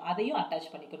கொடுக்கணும். அதையும்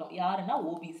அட்டாச் பண்ணிக்கணும். யாருன்னா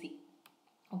OBC.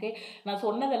 ஓகே, நான்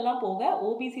சொன்னதெல்லாம் போக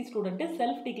OBC student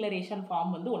self declaration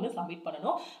form வந்து ஒன்று சப்மிட்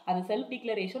பண்ணணும். அது செல்ஃப்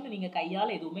டிக்ளரேஷன் நீங்கள்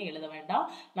கையால் எதுவுமே எழுத வேண்டாம்.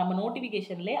 நம்ம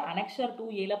நோட்டிஃபிகேஷன்லேயே அனெக்ஷர்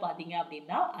 2Aல பார்த்தீங்க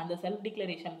அப்படின்னா அந்த செல்ஃப்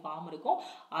டிக்ளரேஷன் ஃபார்ம் இருக்கும்.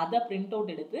 அதை பிரிண்ட்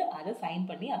அவுட் எடுத்து அதை சைன்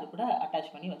பண்ணி அது கூட அட்டாச்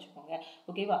பண்ணி வச்சுக்கோங்க.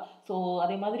 ஓகேவா? ஸோ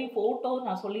அதே மாதிரி ஃபோட்டோ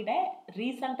நான் சொல்லிட்டேன்.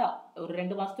 ரீசெண்டாக ஒரு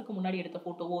 2 மாதத்துக்கு முன்னாடி எடுத்த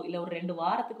ஃபோட்டோவோ இல்லை ஒரு 2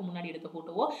 வாரத்துக்கு முன்னாடி எடுத்த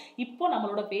ஃபோட்டோவோ இப்போ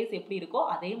நம்மளோட ஃபேஸ் எப்படி இருக்கோ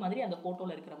அதே மாதிரி அந்த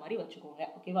ஃபோட்டோவில் இருக்கிற மாதிரி வச்சுக்கோங்க.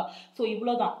 ஓகேவா? ஸோ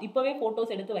இவ்வளோதான். இப்போவே ஃபோட்டோஸ்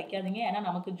எடுத்து வைக்காதீங்க. ஏன்னா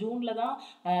நமக்கு ஜூனில் தான்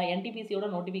NTPCயோட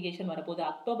நோட்டிஃபிகேஷன் வரப்போகுது,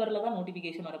 அக்டோபரில் தான்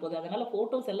நோட்டிஃபிகேஷன் வரப்போகுது. அதனால்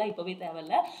ஃபோட்டோஸ் எல்லாம் இப்போவே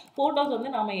தேவையில்லை. ஃபோட்டோஸ் வந்து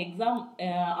நம்ம எக்ஸாம்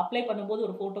அப்ளை பண்ணும்போது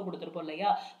ஒரு ஃபோட்டோ கொடுத்துருப்போம்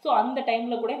இல்லையா? ஸோ அந்த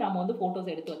டைமில் கூட நம்ம வந்து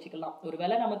ஃபோட்டோஸ் எடுத்து வச்சுக்கலாம்.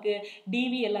 ஒருவேளை நமக்கு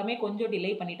டிவி எல்லாமே கொஞ்சம்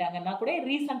டிலே பண்ணிட்டாங்கன்னா கூட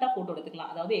ரீசெண்டாக ஃபோட்டோ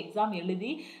எடுத்துக்கலாம். அதாவது எக்ஸாம்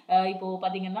எழுதி இப்போது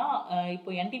பார்த்தீங்கன்னா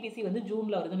இப்போ NTPC வந்து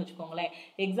ஜூனில் வருதுன்னு வச்சுக்கோங்களேன்.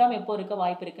 எக்ஸாம் எப்போ இருக்க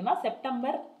வாய்ப்பு இருக்குன்னா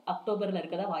செப்டம்பர் அக்டோபரில்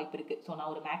இருக்கதா வாய்ப்பு இருக்குது. ஸோ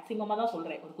நான் ஒரு மேக்ஸிமமாக தான்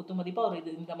சொல்கிறேன், ஒரு குத்துமதிப்பாக ஒரு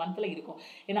இது இந்த மந்தில் இருக்கும்.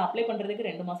 ஏன்னா அப்ளை பண்ணுறதுக்கு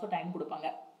 2 மாதம் டைம் கொடுப்பாங்க.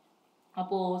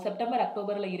 அப்போது செப்டம்பர்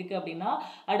அக்டோபரில் இருக்குது அப்படின்னா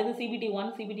அடுத்து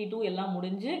CBT1 CBT2 எல்லாம்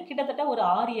முடிஞ்சு கிட்டத்தட்ட ஒரு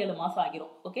 6-7 மாதம்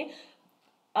ஆகிரும். ஓகே,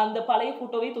 அந்த பழைய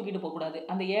ஃபோட்டோவே தூக்கிட்டு போகக்கூடாது.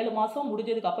 அந்த 7 மாதம்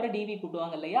முடிஞ்சதுக்கு அப்புறம் டிவி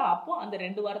கூட்டுவாங்க இல்லையா? அப்போ அந்த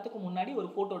 2 வாரத்துக்கு முன்னாடி ஒரு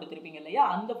ஃபோட்டோ எடுத்திருப்பீங்க இல்லையா?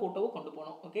 அந்த ஃபோட்டோவை கொண்டு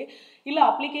போகணும். ஓகே, இல்லை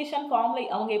அப்ளிகேஷன்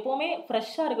ஃபார்மில் அவங்க எப்போவுமே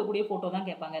ஃப்ரெஷ்ஷாக இருக்கக்கூடிய ஃபோட்டோ தான்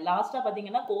கேட்பாங்க. லாஸ்ட்டாக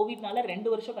பார்த்தீங்கன்னா கோவிட்னால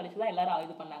 2 வருஷம் கழிச்சு தான் எல்லாரும்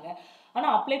இது பண்ணாங்க.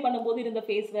 ஆனால் அப்ளை பண்ணும்போது இருந்த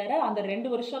ஃபேஸ் வேறு, அந்த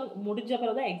 2 வருஷம் முடிஞ்ச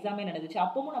பிறகு தான் எக்ஸாமே நடந்துச்சு.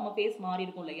 அப்பவும் நம்ம ஃபேஸ் மாறி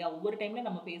இருக்கும் இல்லையா? ஒவ்வொரு டைம்லேயும்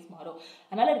நம்ம ஃபேஸ் மாறும்.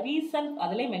 அதனால் ரீசன்ட்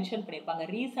அதிலே மென்ஷன் பண்ணியிருப்பாங்க,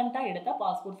 ரீசெண்டாக எடுத்தால்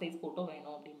பாஸ்போர்ட் சைஸ் ஃபோட்டோ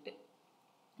வேணும் அப்படின்ட்டு.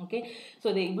 ஓகே, ஸோ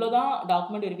இது இவ்வளோதான்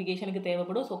டாக்குமெண்ட் வெரிஃபிகேஷனுக்கு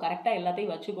தேவைப்படும். ஸோ கரெக்டாக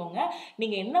எல்லாத்தையும் வச்சுக்கோங்க.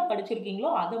 நீங்கள் என்ன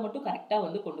படிச்சிருக்கீங்களோ அதை மட்டும் கரெக்டாக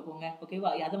வந்து கொண்டு போங்க.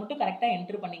 ஓகேவா? அதை மட்டும் கரெக்டாக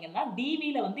என்ட்ரு பண்ணிங்கன்னா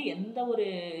டிவியில் வந்து எந்த ஒரு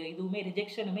இதுவுமே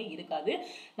ரிஜெக்ஷனுமே இருக்காது.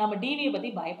 நம்ம டிவியை பற்றி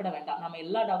பயப்பட வேண்டாம். நம்ம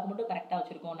எல்லா டாக்குமெண்ட்டும் கரெக்டாக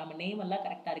வச்சுருக்கோம், நம்ம நேம் எல்லாம்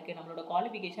கரெக்டாக இருக்குது, நம்மளோட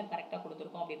குவாலிஃபிகேஷன் கரெக்டாக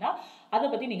கொடுத்துருக்கோம் அப்படின்னா அதை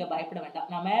பற்றி நீங்கள் பயப்பட வேண்டாம்.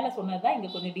 நான் மேலே சொன்னது தான்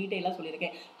இங்கே கொஞ்சம் டீட்டெயிலாக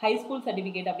சொல்லியிருக்கேன். ஹை ஸ்கூல்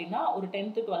சர்டிஃபிகேட் அப்படின்னா ஒரு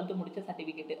 10th 12th முடிச்ச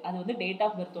சர்டிஃபிகேட், அது வந்து டேட்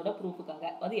ஆஃப் பர்த்தோட ப்ரூஃபுக்காக,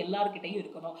 அது எல்லாருக்கிட்டையும்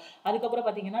இருக்கணும். அதுக்கப்புறம்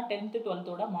பார்த்தீங்கன்னா 10th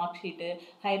 12th mark sheet,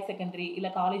 higher secondary இல்லை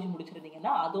காலேஜ்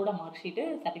முடிச்சிருந்தீங்கன்னா அதோட மார்க் ஷீட்டு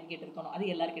சர்டிஃபிகேட் இருக்கணும். அது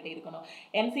எல்லாருக்கிட்டையும் இருக்கணும்.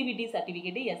 NCVT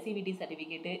சர்டிஃபிகேட்டு, SCVT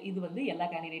சர்டிஃபிகேட்டு, இது வந்து எல்லா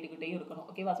கேண்டிடேட்டுக்கிட்டையும் இருக்கணும்.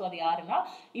 ஓகேவா? ஸோ அது யாருன்னா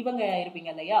இவங்க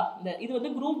இருப்பீங்க இல்லையா? இது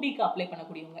வந்து குரூப் டிக்கு அப்ளை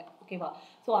பண்ணக்கூடியவங்க. ஓகேவா?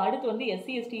 ஸோ அடுத்து வந்து SC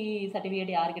ST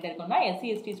சர்டிஃபிகேட் யார்கிட்ட இருக்கணும்னா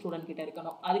SC ST ஸ்டூடெண்ட் கிட்ட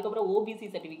இருக்கணும். அதுக்கப்புறம்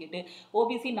OBC சர்டிஃபிகேட்டு,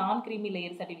 OBC நான் creamy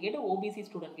layer certificate OBC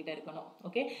student கிட்ட இருக்கணும்.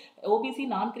 ஓகே, OBC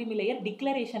நான் கிரீமி லேயர்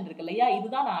டிக்ளரேஷன் இருக்கு இல்லையா?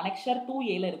 இதுதான் நான் அனெக்ஷர்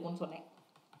 2Aல இருக்குன்னு சொன்னேன்.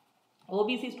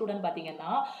 OBC ஸ்டூடெண்ட்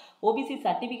பார்த்தீங்கன்னா OBC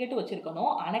சர்டிஃபிகேட் வச்சிருக்கணும்.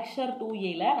 அனெக்ஷர்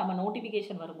 2Aல நம்ம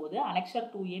நோட்டிஃபிகேஷன் வரும்போது அனெக்ஷர்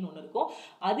 2Aன்னு ஒன்று இருக்கும்.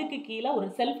 அதுக்கு கீழே ஒரு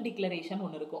செல்ஃப் டிக்ளரேஷன்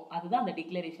ஒன்று இருக்கும். அதுதான் அந்த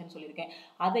டிக்ளரேஷன் சொல்லியிருக்கேன்.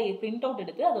 அதை பிரிண்ட் அவுட்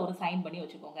எடுத்து அதை ஒரு சைன் பண்ணி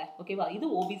வச்சுக்கோங்க. ஓகேவா? இது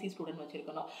OBC ஸ்டூடெண்ட்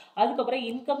வச்சிருக்கணும். அதுக்கப்புறம்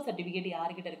இன்கம் சர்டிஃபிகேட்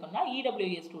யார்கிட்ட இருக்கணும்னா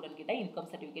EWS ஸ்டூடெண்ட் கிட்ட இன்கம்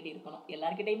சர்டிஃபிகேட் இருக்கணும்.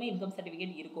 எல்லாருக்கிட்டையுமே இன்கம்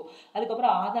சர்டிஃபிகேட் இருக்கும்.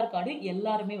 அதுக்கப்புறம் ஆதார் கார்டு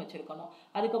எல்லாருமே வச்சிருக்கணும்.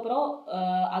 அதுக்கப்புறம்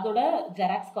அதோட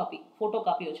ஜெராக்ஸ் காப்பி, ஃபோட்டோ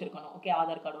காப்பி வச்சிருக்கணும். ஓகே,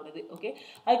 ஆதார் கார்டோடது. ஓகே,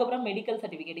 அதுக்கப்புறம் மெடிக்கல்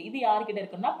சர்டிஃபிகேட் இது யார்கிட்ட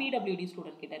இருக்குன்னா பிடபிள்யூடி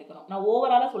ஸ்டூடெண்ட் கிட்ட இருக்கணும். நான்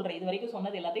ஓவராலா சொல்றேன், இது வரைக்கும்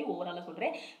சொன்னது எல்லாத்தையும் ஓவராலா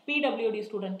சொல்றேன். பிடபிள்யூடி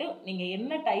ஸ்டூடெண்ட் நீங்க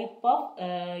என்ன டைப் ஆஃப்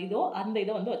இதோ அந்த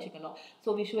இதை வந்து வச்சுக்கணும். ஸோ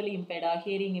விஷுவலி இம்பேர்டா,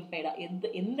 ஹியரிங் இம்பேர்டா,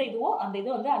 எந்த இதுவோ அந்த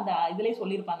இதை வந்து அந்த இதிலே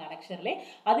சொல்லியிருப்பாங்க அனெக்சர்லே,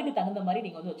 அதுக்கு தகுந்த மாதிரி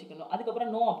நீங்க வந்து வச்சுக்கணும்.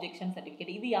 அதுக்கப்புறம் நோ அப்ஜெக்ஷன்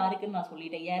சர்டிஃபிகேட். இது யாருக்குன்னு நான்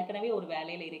சொல்லிட்டேன். ஏற்கனவே ஒரு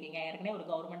வேலையில இருக்கீங்க, ஏற்கனவே ஒரு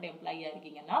கவர்மெண்ட் எம்ப்ளாயியா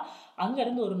இருக்கீங்கன்னா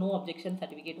அங்கிருந்து ஒரு நோ அப்ஜெக்ஷன்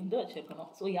சர்டிஃபிகேட் வந்து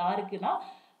வச்சிருக்கணும். ஸோ யாருக்குன்னா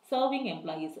சர்விங்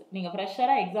எம்ப்ளாயீஸ். நீங்கள்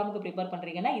ஃப்ரெஷராக எக்ஸாமுக்கு ப்ரிப்பேர்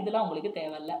பண்ணுறீங்கன்னா இதெல்லாம் உங்களுக்கு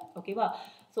தேவையில்லை. ஓகேவா?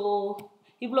 ஸோ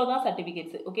இவ்வளோதான்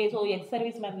certificates. Okay, so ex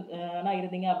service மேனா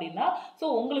இருந்தீங்க அப்படின்னா ஸோ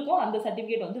உங்களுக்கும் அந்த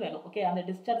சர்டிஃபிகேட் வந்து வேணும். ஓகே, அந்த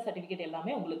டிஸ்சார்ஜ் சர்டிஃபிகேட்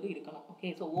எல்லாமே உங்களுக்கு இருக்கணும்.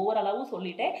 ஓகே, ஸோ ஓவராலாகவும்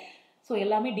சொல்லிட்டேன். ஸோ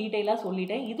எல்லாமே டீட்டெயிலாக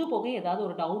சொல்லிட்டேன். இது போக ஏதாவது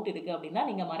ஒரு டவுட் இருக்குது அப்படின்னா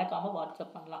நீங்கள் மறக்காமல்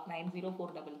வாட்ஸ்அப் பண்ணலாம்.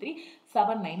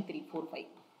 904333799345.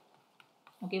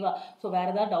 ஓகேவா? ஸோ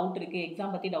வேறு ஏதாவது டவுட் இருக்குது,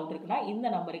 எக்ஸாம் பற்றி டவுட் இருக்குன்னா இந்த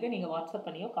நம்பருக்கு நீங்கள் வாட்ஸ்அப்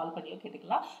பண்ணியோ கால் பண்ணியோ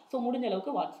கேட்டுக்கலாம். ஸோ முடிஞ்ச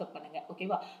அளவுக்கு வாட்ஸ்அப் பண்ணுங்கள்.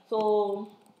 ஓகேவா? ஸோ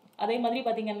அதே மாதிரி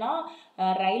பார்த்தீங்கன்னா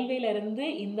ரயில்வேலேருந்து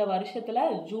இந்த வருஷத்தில்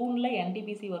ஜூனில்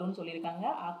என்டிபிசி வரும்னு சொல்லியிருக்காங்க.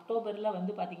 அக்டோபரில்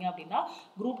வந்து பார்த்தீங்க அப்படின்னா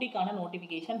குரூப் டிக்கான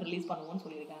நோட்டிஃபிகேஷன் ரிலீஸ் பண்ணுவோம்னு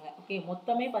சொல்லியிருக்காங்க. ஓகே,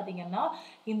 மொத்தமே பார்த்தீங்கன்னா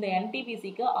இந்த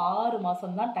என்டிபிசிக்கு 6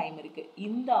 மாதம் தான் டைம் இருக்குது.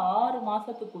 இந்த 6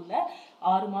 மாதத்துக்குள்ளே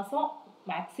 6 மாதம்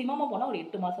மேக்ஸிமமாக போனால் ஒரு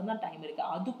 8 மாதம் தான் டைம் இருக்குது.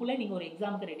 அதுக்குள்ளே நீங்கள் ஒரு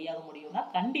எக்ஸாமுக்கு ரெடியாக முடியும்னா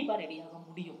கண்டிப்பாக ரெடியாக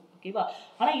முடியும். ஓகேவா?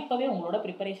 ஆனால் இப்போவே உங்களோட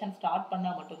ப்ரிப்பரேஷன் ஸ்டார்ட்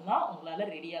பண்ணால் மட்டும்தான் உங்களால்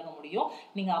ரெடியாக முடியும்.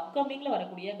 நீங்கள் அப்கமிங்கில்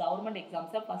வரக்கூடிய கவர்மெண்ட்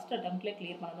எக்ஸாம்ஸை ஃபஸ்ட் அட்டெம்ப்ட்லேயே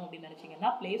கிளியர் பண்ணணும் அப்படின்னு நினச்சிங்கன்னா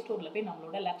ப்ளே ஸ்டோரில் போய்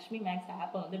நம்மளோட லக்ஷ்மி மேக்ஸ்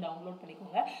ஆப்பை வந்து டவுன்லோட்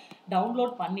பண்ணிக்கோங்க.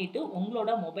 டவுன்லோட் பண்ணிவிட்டு உங்களோட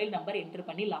மொபைல் நம்பர் என்ட்ரு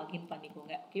பண்ணி லாகின்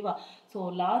பண்ணிக்கோங்க. ஓகேவா? ஸோ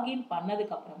லாகின்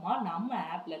பண்ணதுக்கப்புறமா நம்ம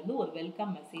ஆப்லேருந்து ஒரு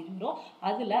வெல்கம் மெசேஜ் வரும்.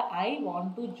 அதில் I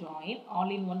want to join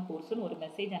all in one கோர்ஸ்னு ஒரு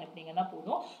மெசேஜ் அனுப்புனீங்கன்னா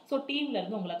போதும். ஸோ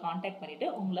டீம்லேருந்து உங்களை காண்டாக்ட் பண்ணிவிட்டு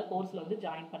உங்களை கோர்ஸில் வந்து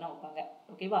ஜாயின் பண்ண வைப்பாங்க.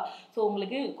 ஓகேவா? ஸோ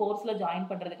உங்களுக்கு கோர்ஸில் ஜாயின்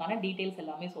பண்ணுறதுக்கான டீட்டெயில்ஸ்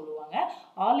எல்லாமே சொல்லுவாங்க.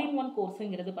 ஆல் இன் ஒன்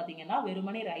கோர்ஸுங்கிறது பார்த்தீங்கன்னா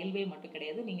வெறுமனே ரயில்வே மட்டும்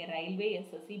கிடையாது. நீங்கள் ரயில்வே,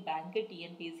 எஸ்எஸ்சி, பேங்க்கு,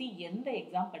 டிஎன்பிஎஸ்சி எந்த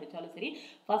எக்ஸாம் படித்தாலும் சரி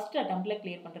ஃபஸ்ட் அட்டெம்ப்டில்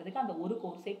கிளியர் பண்ணுறதுக்கு அந்த ஒரு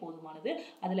கோர்ஸே போதுமானது.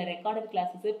 அதில் recorded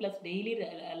classes plus daily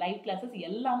live classes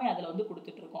எல்லாமே அதில் வந்து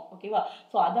கொடுத்துட்ருக்கோம். ஓகேவா?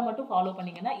 ஸோ அதை மட்டும் ஃபாலோ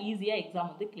பண்ணிங்கன்னா ஈஸியாக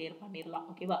எக்ஸாம் வந்து கிளியர் பண்ணிடலாம்.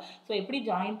 ஓகேவா? ஸோ எப்படி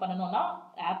ஜாயின் பண்ணணும்னா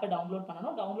ஆப்பை டவுன்லோட்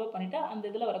பண்ணணும். டவுன்லோட் பண்ணிவிட்டு அந்த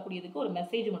இதில் வரக்கூடியதுக்கு ஒரு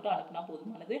மெசேஜ் மட்டும் அனுப்புனா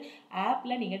போதுமானது.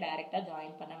 ஆப்பில் நீங்கள் டைரெக்டாக ஜாயின்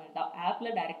பண்ண வேண்டாம்.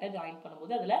 ஆப்பில் டைரெக்டாக ஜாயின்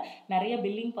பண்ணும்போது அதில் நிறைய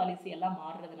பில்லிங் பாலிசி எல்லாம்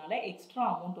மாறுறதுனால எக்ஸ்ட்ரா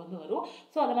அமௌண்ட் வந்து வரும்.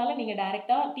 ஸோ அதனால் நீங்கள்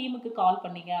டைரெக்டாக டீமுக்கு கால்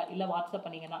பண்ணீங்க இல்லை வாட்ஸ்அப்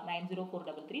பண்ணிங்கன்னா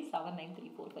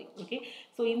 9043379345. ஓகே,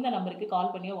 ஸோ இந்த நம்பருக்கு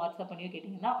கால் பண்ணியோ வாட்ஸ்அப் பண்ணியோ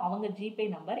கேட்டிங்கன்னா அவங்க ஜிபே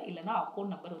நம்பர் இல்லைனா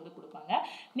அக்கௌண்ட் நம்பர் வந்து கொடுப்பாங்க.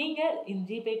 நீங்கள்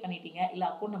ஜிபே பண்ணிட்டீங்க இல்லை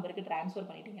அக்கௌண்ட் நம்பருக்கு ட்ரான்ஸ்ஃபர்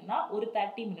பண்ணிட்டீங்கன்னா ஒரு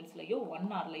 30 மினிட்ஸ்லையோ 1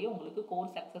 ஹவர்லையோ உங்களுக்கு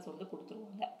கோர்ஸ் சக்ஸஸ் வந்து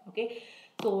கொடுத்துருவாங்க. ஓகே,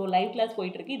 ஸோ லைவ் கிளாஸ்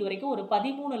போயிட்டுருக்கு. இது வரைக்கும் ஒரு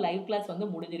 13 லைவ் கிளாஸ் வந்து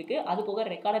முடிஞ்சிருக்கு. அது போக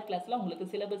ரெக்கார்டட் கிளாஸில் உங்களுக்கு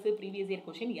சிலபஸ், ப்ரீவியஸ் இயர்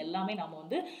கொஷின் எல்லாமே நம்ம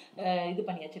வந்து இது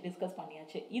பண்ணியாச்சு, டிஸ்கஸ்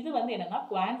பண்ணியாச்சு. இது வந்து என்னன்னா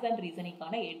quants and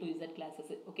ரீசனிங்கான A to Z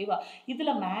classes. ஓகேவா?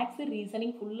 இதில் மேக்ஸ்,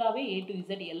 ரீசனிங் ஃபுல்லாகவே A to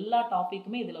Z எல்லா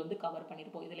டாப்பிக்குமே இதில் வந்து கவர்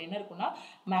பண்ணியிருப்போம். இதில் என்ன இருக்குன்னா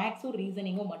மேக்ஸும்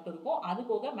ரீசனிங்கும் மட்டும் இருக்கும். அது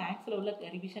போக மேக்ஸில் உள்ள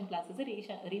ரிவிஷன் கிளாஸஸ்,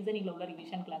 ரீசனிங்கில் உள்ள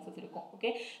ரிவிஷன் கிளாஸஸ் இருக்கும்.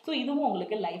 ஓகே, ஸோ இதுவும்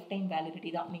உங்களுக்கு லைஃப் டைம்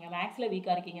வேலிடிட்டி தான். நீங்கள் மேக்ஸில்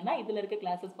வீக்காக இருக்கீங்கன்னா இதில் இருக்க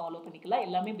கிளாஸஸ் ஃபாலோ பண்ணிக்கலாம்.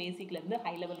 எல்லாமே பேசிக்லேருந்து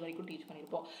ஹை லெவல் வரைக்கும் டீச்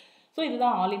பண்ணியிருப்போம். ஸோ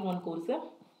இதுதான் ஆல் இன் ஒன் கோர்ஸு.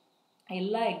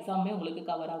 எல்லா எக்ஸாமுமே உங்களுக்கு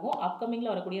கவர் ஆகும்.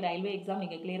 அப்கமிங்கில் வரக்கூடிய ரயில்வே எக்ஸாம்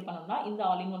நீங்கள் கிளியர் பண்ணணும்னா இந்த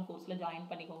ஆல் இன் ஒன் கோர்ஸில் ஜாயின்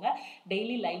பண்ணிக்கோங்க.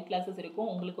 டெய்லி லைவ் கிளாஸஸ் இருக்கும்.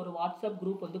 உங்களுக்கு ஒரு வாட்ஸ்அப்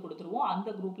குரூப் வந்து கொடுத்துருவோம். அந்த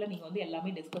குரூப்பில் நீங்கள் வந்து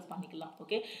எல்லாமே டிஸ்கஸ் பண்ணிக்கலாம்.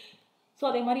 ஓகே, ஸோ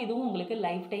அதே மாதிரி இதுவும் உங்களுக்கு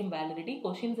லைஃப் டைம் வேலிடிட்டி.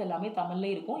 கொஷின்ஸ் எல்லாமே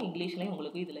தமிழ்லேயும் இருக்கும், இங்கிலீஷ்லேயும்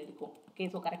உங்களுக்கு இதில் இருக்கும். ஓகே,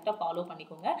 ஸோ கரெக்டாக ஃபாலோ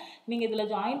பண்ணிக்கோங்க. நீங்கள் இதில்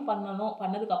ஜாயின்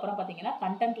பண்ணதுக்கப்புறம் பார்த்தீங்கன்னா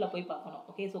கண்டென்ட்டில் போய் பார்க்கணும்.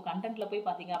 ஓகே, ஸோ கண்டென்ட்டில் போய்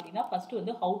பார்த்தீங்க அப்படின்னா ஃபஸ்ட்டு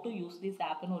வந்து ஹவு டு யூஸ் திஸ்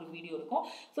ஆப்னு ஒரு வீடியோ இருக்கும்.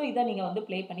 ஸோ இதை நீங்கள் வந்து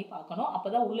ப்ளே பண்ணி பார்க்கணும். அப்போ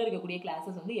தான் உள்ளே இருக்கக்கூடிய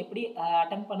கிளாஸஸ் வந்து எப்படி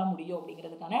அட்டென்ட் பண்ண முடியும்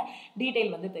அப்படிங்கிறதுக்கான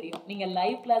டீட்டெயில் வந்து தெரியும். நீங்கள்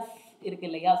லைவ் கிளாஸ் இருக்கு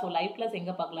இல்லையா? ஸோ லைவ் கிளாஸ்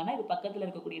எங்கே பார்க்கலாம்னா இது பக்கத்தில்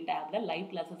இருக்கக்கூடிய டேப்பில் லைவ்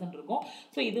கிளாஸஸ்ன்னு இருக்கும்.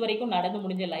 ஸோ இது வரைக்கும் நடந்து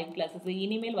முடிஞ்ச லைவ் கிளாஸஸ்,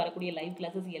 இனிமேல் வரக்கூடிய லைவ்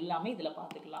கிளாஸஸ் எல்லாமே இதில்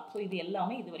பார்த்துக்கலாம். ஸோ இது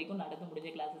எல்லாமே இது வரைக்கும் நடந்து முடிஞ்ச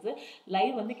கிளாஸஸ்.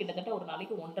 லைவ் வந்து கிட்டத்தட்ட ஒரு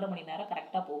நாளைக்கு 1.5 மணி நேரம்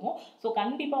கரெக்டாக போகும். ஸோ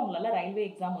கண்டிப்பாக உங்களால் ரயில்வே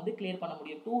எக்ஸாம் வந்து கிளியர் பண்ண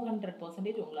முடியும்.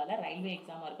 200% உங்களால் ரயில்வே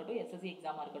எக்ஸாமாக இருக்கட்டும், எஸ்எஸ்சி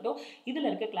எக்ஸாமாக இருக்கட்டும், இதில்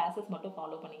இருக்க கிளாஸஸ் மட்டும்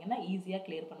ஃபாலோ பண்ணிங்கன்னா ஈஸியாக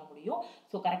கிளியர் பண்ண முடியும்.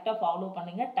 ஸோ கரெக்டாக ஃபாலோ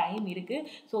பண்ணுங்கள். டைம் இருக்குது.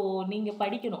 ஸோ நீங்கள்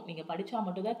படிக்கணும். நீங்கள் படித்தா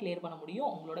மட்டும் தான் கிளியர் பண்ண முடியும்.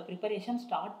 உங்களோட ப்ரிப்பரேஷன்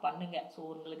ஸ்டார்ட் பண்ணுங்கள். ஸோ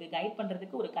உங்களுக்கு கைட்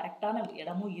பண்ணுறதுக்கு ஒரு கரெக்டான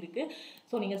இடமும் இருக்குது.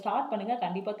 ஸோ நீங்கள் ஸ்டார்ட் பண்ணுங்கள்,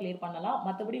 கண்டிப்பாக கிளியர் பண்ணலாம்.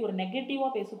 மற்றபடி ஒரு நெகட்டிவாக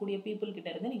பேசக்கூடிய பீப்புள் கிட்ட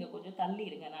இருந்து நீங்கள் கொஞ்சம் தள்ளி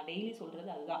இருங்க. நான் டெய்லி சொல்கிறது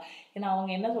அதுதான். ஏன்னா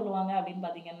அவங்க என்ன சொல்லுவாங்க அப்படின்னு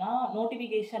பார்த்தீங்கன்னா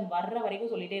நோட்டிஃபிகேஷன் வர்ற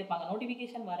வரைக்கும் சொல்லிகிட்டே இருப்பாங்க.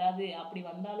 நோட்டிஃபிகேஷன் வராது, அப்படி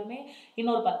வந்தாலுமே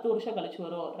இன்னொரு 10 வருஷம் கழிச்சு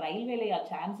வரும். ரயில்வேலையா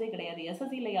சான்ஸே கிடையாது,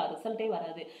 எஸ்எஸ்சிலையா ரிசல்ட்டே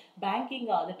வராது,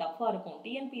 பேங்கிங்கா அது டஃப்பாக இருக்கும்,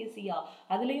 டிஎன்பிஎஸ்சியா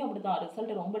அதுலேயும் அப்படி தான்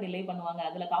ரிசல்ட் ரொம்ப டிலே பண்ணுவாங்க,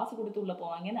 அதில் காசு கொடுத்து உள்ளே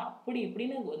போவாங்கன்னு அப்படி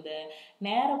இப்படின்னு இந்த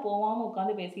நேரம் போகாமல்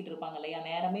உட்காந்து பேசிகிட்டு இருப்பாங்க. இருப்பாங்க இல்லையா,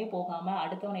 நேரமே போகாம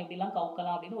அடுத்தவனை எப்படிலாம்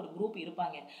கவுக்கலாம் அப்படின்னு ஒரு குரூப்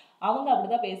இருப்பாங்க. அவங்க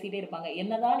அப்படிதான் பேசிட்டே இருப்பாங்க.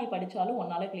 என்னதான் நீ படிச்சாலும்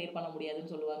உன்னால கிளியர் பண்ண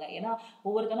முடியாதுன்னு சொல்லுவாங்க. ஏன்னா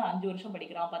ஒவ்வொருத்தனும் 5 வருஷம்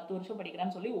படிக்கிறான், 10 வருஷம்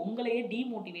படிக்கிறான்னு சொல்லி உங்களையே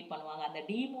டீமோட்டிவேட் பண்ணுவாங்க. அந்த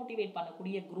டீமோட்டிவேட்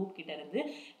பண்ணக்கூடிய குரூப் கிட்ட இருந்து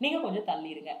நீங்க கொஞ்சம்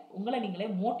தள்ளிருங்க. உங்களை நீங்களே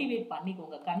மோட்டிவேட்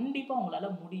பண்ணிக்கோங்க. கண்டிப்பா உங்களால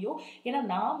முடியும். ஏன்னா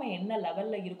நாம என்ன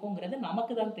லெவல்ல இருக்கோங்கிறது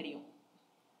நமக்கு தான் தெரியும்.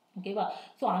 ஓகேவா?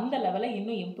 ஸோ அந்த லெவலை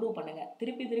இன்னும் இம்ப்ரூவ் பண்ணுங்க.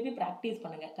 திருப்பி திருப்பி ப்ராக்டிஸ்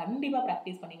பண்ணுங்க. கண்டிப்பா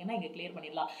ப்ராக்டிஸ் பண்ணீங்கன்னா இங்க கிளியர்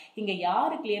பண்ணிடலாம். இங்க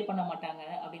யாரு கிளியர் பண்ண மாட்டாங்க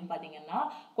அப்படின்னு பாத்தீங்கன்னா,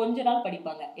 கொஞ்ச நாள்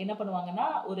படிப்பாங்க. என்ன பண்ணுவாங்கன்னா,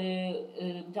 ஒரு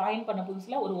ஜாயின் பண்ண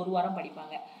புதுசுல ஒரு வாரம்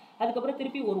படிப்பாங்க. அதுக்கப்புறம்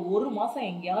திருப்பி ஒரு மாசம்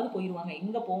எங்கேயாவது போயிருவாங்க.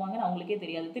 எங்க போவாங்கன்னு அவங்களுக்கே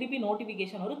தெரியாது. திருப்பி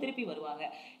நோட்டிஃபிகேஷன் வரும், திருப்பி வருவாங்க.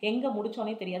 எங்க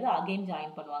முடிச்சோனே தெரியாது, அகைன்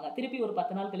ஜாயின் பண்ணுவாங்க. திருப்பி ஒரு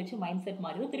 10 நாள் கழிச்சு மைண்ட் செட்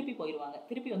மாறிடும், திருப்பி போயிருவாங்க.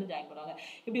 திருப்பி வந்து ஜாயின் பண்ணுவாங்க.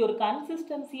 இப்படி ஒரு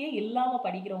கன்சிஸ்டன்சியே இல்லாம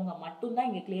படிக்கிறவங்க மட்டும் தான்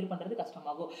இங்க கிளியர் பண்றது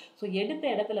கஷ்டமாகும். ஸோ எடுத்த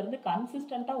இடத்துல இருந்து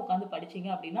கன்சிஸ்டன்ட்டா உட்காந்து படிச்சீங்க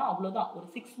அப்படின்னா அவ்வளவுதான். ஒரு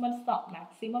 6 மந்த்ஸ் தான்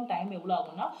மேக்ஸிமம். டைம் எவ்வளவு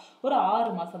ஆகும்னா ஒரு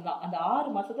 6 மாசம் தான். அந்த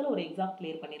 6 மாசத்துல ஒரு எக்ஸாம்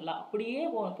கிளியர் பண்ணிடலாம். அப்படியே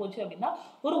போச்சு அப்படின்னா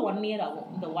ஒரு 1 இயர் ஆகும்.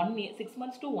 இந்த 1 இயர் 6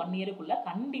 மந்த்ஸ் டு 1 இயருக்குள்ள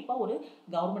கண்டிப்பா ஒரு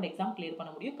கவர்மெண்ட் எக்ஸாம் கிளியர் பண்ண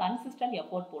முடியும். கன்சிஸ்டன்ட்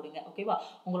எஃபோர்ட் போடுங்க. ஓகேவா?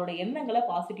 உங்களோட எண்ணங்களை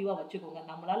பாசிட்டிவா வச்சுக்கோங்க.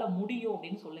 நம்மளால முடியும்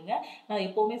அப்படின்னு சொல்லுங்க. நான்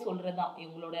எப்பவுமே சொல்றதுதான்,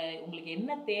 உங்களுக்கு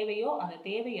என்ன தேவையோ அந்த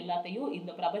தேவை எல்லாத்தையும்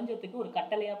இந்த பிரபஞ்சத்துக்கு ஒரு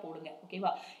கட்டளையா போடுங்க.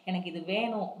 ஓகேவா? எனக்கு இது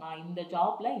வேணும், நான் இந்த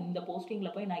ஜாப்ல இந்த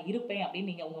போஸ்டிங்ல போய் நான் இருப்பேன்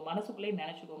அப்படின்னு நீங்க உங்க மனசுக்குள்ளே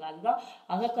நினைச்சுக்கோங்க. அதுதான்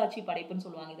அகக்காட்சி படைப்புன்னு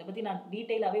சொல்லுவாங்க. இதை பத்தி நான்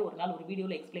டீடைலாவே ஒரு நாள் ஒரு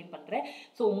வீடியோல எக்ஸ்பிளைன் பண்றேன்.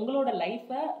 ஸோ உங்களோட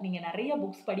லைஃபை நீங்க நிறைய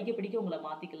புக்ஸ் படிக்க உங்களை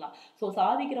மாத்திக்கலாம். ஸோ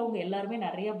சாதிக்கிறவங்க எல்லாருமே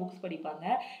நிறைய புக்ஸ் படிப்பாங்க.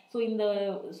 ஸோ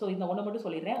இந்த ஒண்ணை மட்டும்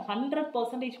சொல்லிடுறேன்.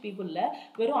 100% பீப்புள்ல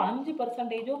வெறும்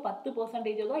 5%ஓ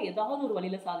 10%ஓ தான் ஏதாவது ஒரு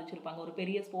வழியில சாதிச்சிருப்பாங்க. ஒரு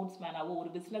பெரிய ஸ்போர்ட்ஸ் மேனாவோ, ஒரு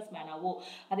பிசினஸ் மேனாவோ,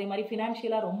 அதே மாதிரி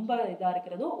பினான்சியலா ரொம்ப இதா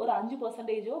இருக்கிறதோ ஒரு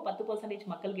 5%ஓ 10%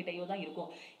 மக்கள் கிட்டயோ தான்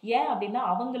இருக்கும். ஏன் அப்படின்னா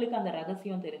அவங்களுக்கு அந்த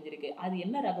ரகசியம் தெரிஞ்சிருக்கு. அது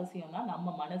என்ன ரகசியம்னா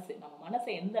நம்ம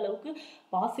மனசை எந்த அளவுக்கு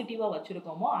பாசிட்டிவா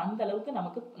வச்சிருக்கோமோ அந்த அளவுக்கு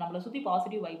நம்மளை சுத்தி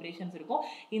பாசிட்டிவ் வைப்ரேஷன்ஸ் இருக்கும்.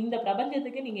 இந்த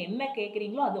பிரபஞ்சத்துக்கு நீங்க என்ன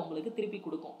கேட்குறீங்களோ அது உங்களுக்கு திருப்பி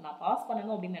கொடுக்கும். நான் பாஸ்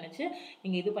பண்ணணும் அப்படின்னு நினைச்சு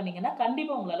நீங்க இது பண்ணீங்கன்னா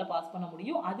கண்டிப்பா உங்களால பாஸ் பண்ண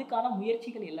முடியும். அதுக்கான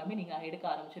முயற்சிகள் எல்லாமே நீங்க எடுக்க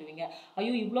ஆரம்பிச்சிருவீங்க.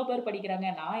 ஐயோ இவ்வளவு பேர் படிக்கிறாங்க,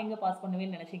 நான் எங்க பாஸ்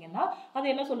பண்ணுவேன்னு நினைச்சீங்கன்னா அது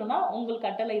என்ன சொல்லுன்னா, உங்கள்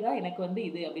கட்டளை தான் எனக்கு வந்து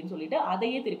இது அப்படின்னு சொல்லிட்டு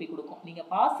அதையே திருப்பி கொடுக்கும். நீங்க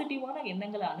பாசிட்டிவான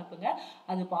எண்ணங்களை அனுப்புங்க,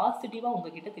 அது பாசிட்டிவா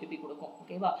உங்ககிட்ட திருப்பி கொடுக்கும்.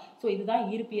 ஓகேவா? ஸோ இதுதான்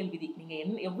ஈர்ப்பியல் விதி. நீங்க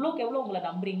எவ்வளோக்கு எவ்வளோ உங்களை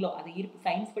நம்புறீங்களோ, அது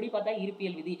சயின்ஸ் படி பார்த்தா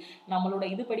ஈர்ப்பியல் விதி. நம்மளோட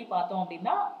இது படி பார்த்தோம்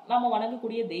அப்படின்னா நம்ம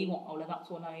வணங்கக்கூடிய தெய்வம், அவ்வளவுதான்.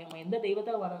 ஸோ நம்ம எந்த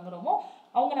தெய்வத்தை வணங்குறோமோ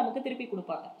அவங்க நமக்கு திருப்பி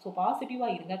கொடுப்பாங்க. ஸோ பாசிட்டிவா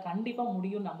இருங்க, கண்டிப்பா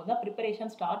முடியும். நம்புங்க. ப்ரிப்பரேஷன்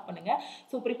ஸ்டார்ட் பண்ணுங்க.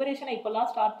 ஸோ ப்ரிப்பரேஷனை இப்பெல்லாம்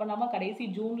ஸ்டார்ட் பண்ணாம கடைசி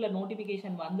ஜூன்ல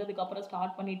நோட்டிஃபிகேஷன் வந்ததுக்கு அப்புறம்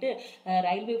ஸ்டார்ட் பண்ணிட்டு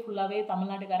ரயில்வே ஃபுல்லாவே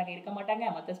தமிழ்நாட்டுக்காரங்க இருக்க மாட்டாங்க,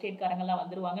 மற்ற ஸ்டேட்காரங்கெல்லாம்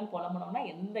வந்துருவாங்கன்னு புலம்பணும்னா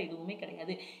எந்த இதுவுமே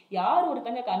கிடையாது. யார்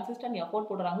ஒருத்தங்க கன்சிஸ்டன்ட் எஃபோர்ட்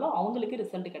போடுறாங்களோ அவங்களுக்கு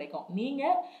ரிசல்ட் கிடைக்கும்.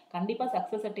 நீங்க கண்டிப்பா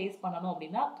சக்சஸை டேஸ்ட் பண்ணணும்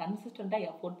அப்படின்னா கன்சிஸ்டன்டா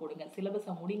எஃபோர்ட் போடுங்க.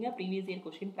 சிலபஸை முடிங்க, ப்ரீவியஸ் இயர்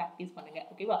கொஸ்டின் ப்ராக்டிஸ் பண்ணுங்க.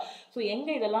 ஓகேவா? ஸோ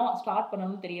எங்க இதெல்லாம் ஸ்டார்ட்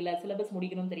பண்ணணும்னு தெரியல, சிலபஸ்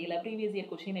முடிக்கணும்னு தெரியல, ப்ரீவியஸ்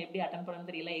இயர் கொஸ்டின் எப்படி அட்டன் பண்ணணும்னு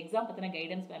தெரியல, எக்ஸாம் பத்தின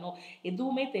கைடன்ஸ் வேணும்,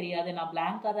 எதுவுமே தெரியாது, நான்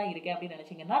பிளாங்கா தான் இருக்கேன் அப்படின்னு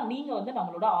நினைச்சீங்கன்னா நீங்க வந்து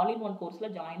நம்மளோட ஆல் இன் ஒன் கோர்ஸ்ல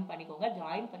ஜாயின் பண்ணிக்கோங்க.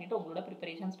 ஜாயின் பண்ணிட்டு உங்களோட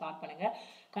ப்ரிப்பரேஷன் ஸ்டார்ட் பண்ணுங்க.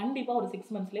 கண்டிப்பா ஒரு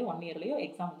 6 மந்த்ஸ்லயோ 1 இயர்லயோ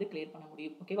எக்ஸாம் வந்து கிளியர் பண்ண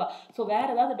முடியும். ஓகேவா? ஸோ வேற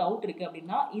ஏதாவது டவுட் இருக்கு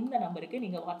அப்படின்னா இந்த நம்பருக்கு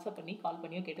நீங்க வாட்ஸ்அப் பண்ணி கால்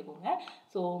பண்ணியோ கேட்டுக்கோங்க.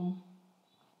 ஸோ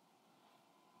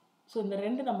இந்த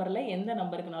 2 நம்பரில் எந்த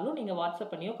நம்பருக்குனாலும் நீங்கள் வாட்ஸ்அப்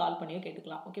பண்ணியோ கால் பண்ணியோ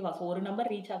கேட்டுக்கலாம். ஓகேவா? ஸோ ஒரு நம்பர்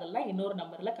ரீச் ஆகலாம், இன்னொரு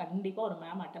நம்பரில் கண்டிப்பாக ஒரு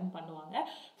மேம் அட்டன் பண்ணுவாங்க.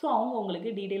 ஸோ அவங்க உங்களுக்கு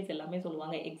டீட்டெயில்ஸ் எல்லாமே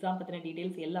சொல்லுவாங்க. எக்ஸாம் பற்றின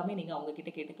டீட்டெயில்ஸ் எல்லாமே நீங்கள்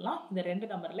அவங்ககிட்ட கேட்டுக்கலாம். இந்த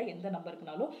 2 நம்பரில் எந்த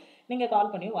நம்பருக்குனாலும் நீங்கள்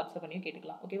கால் பண்ணியோ வாட்ஸ்அப் பண்ணியோ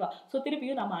கேட்டுக்கலாம். ஓகேவா? ஸோ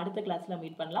திருப்பியும் நம்ம அடுத்த கிளாஸில்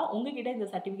மீட் பண்ணலாம். உங்ககிட்ட இந்த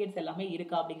சர்டிஃபிகேட்ஸ் எல்லாமே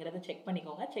இருக்கா அப்படிங்கிறத செக்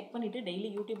பண்ணிக்கோங்க. செக் பண்ணிவிட்டு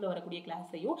டெய்லி யூடியூப்பில் வரக்கூடிய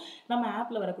கிளாஸையும் நம்ம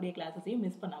ஆப்பில் வரக்கூடிய கிளாஸஸையும்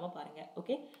மிஸ் பண்ணாமல் பாருங்கள்.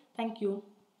 Okay, thank you.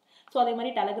 ஸோ அதே மாதிரி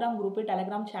டெலகிராம் குரூப்,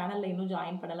 டெலகிராம் சேனலில் இன்னும்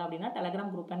ஜாயின் பண்ணலாம் அப்படின்னா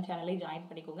டெலகிராம் குரூப் அண்ட் சேனலை ஜாயின்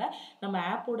பண்ணிக்கோங்க. நம்ம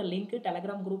ஆப்போட லிங்க்,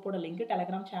 டெலகிராம் குரூப்போட லிங்க்,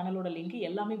 டெலகிராம் சேனலோட லிங்க்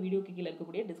எல்லாமே வீடியோக்கு கீழே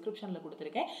இருக்கக்கூடிய டிஸ்கிரிப்ஷனில்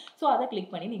கொடுத்துருக்கேன். ஸோ அதை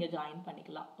கிளிக் பண்ணி நீங்கள் ஜாயின்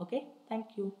பண்ணிக்கலாம். Okay,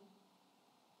 thank you.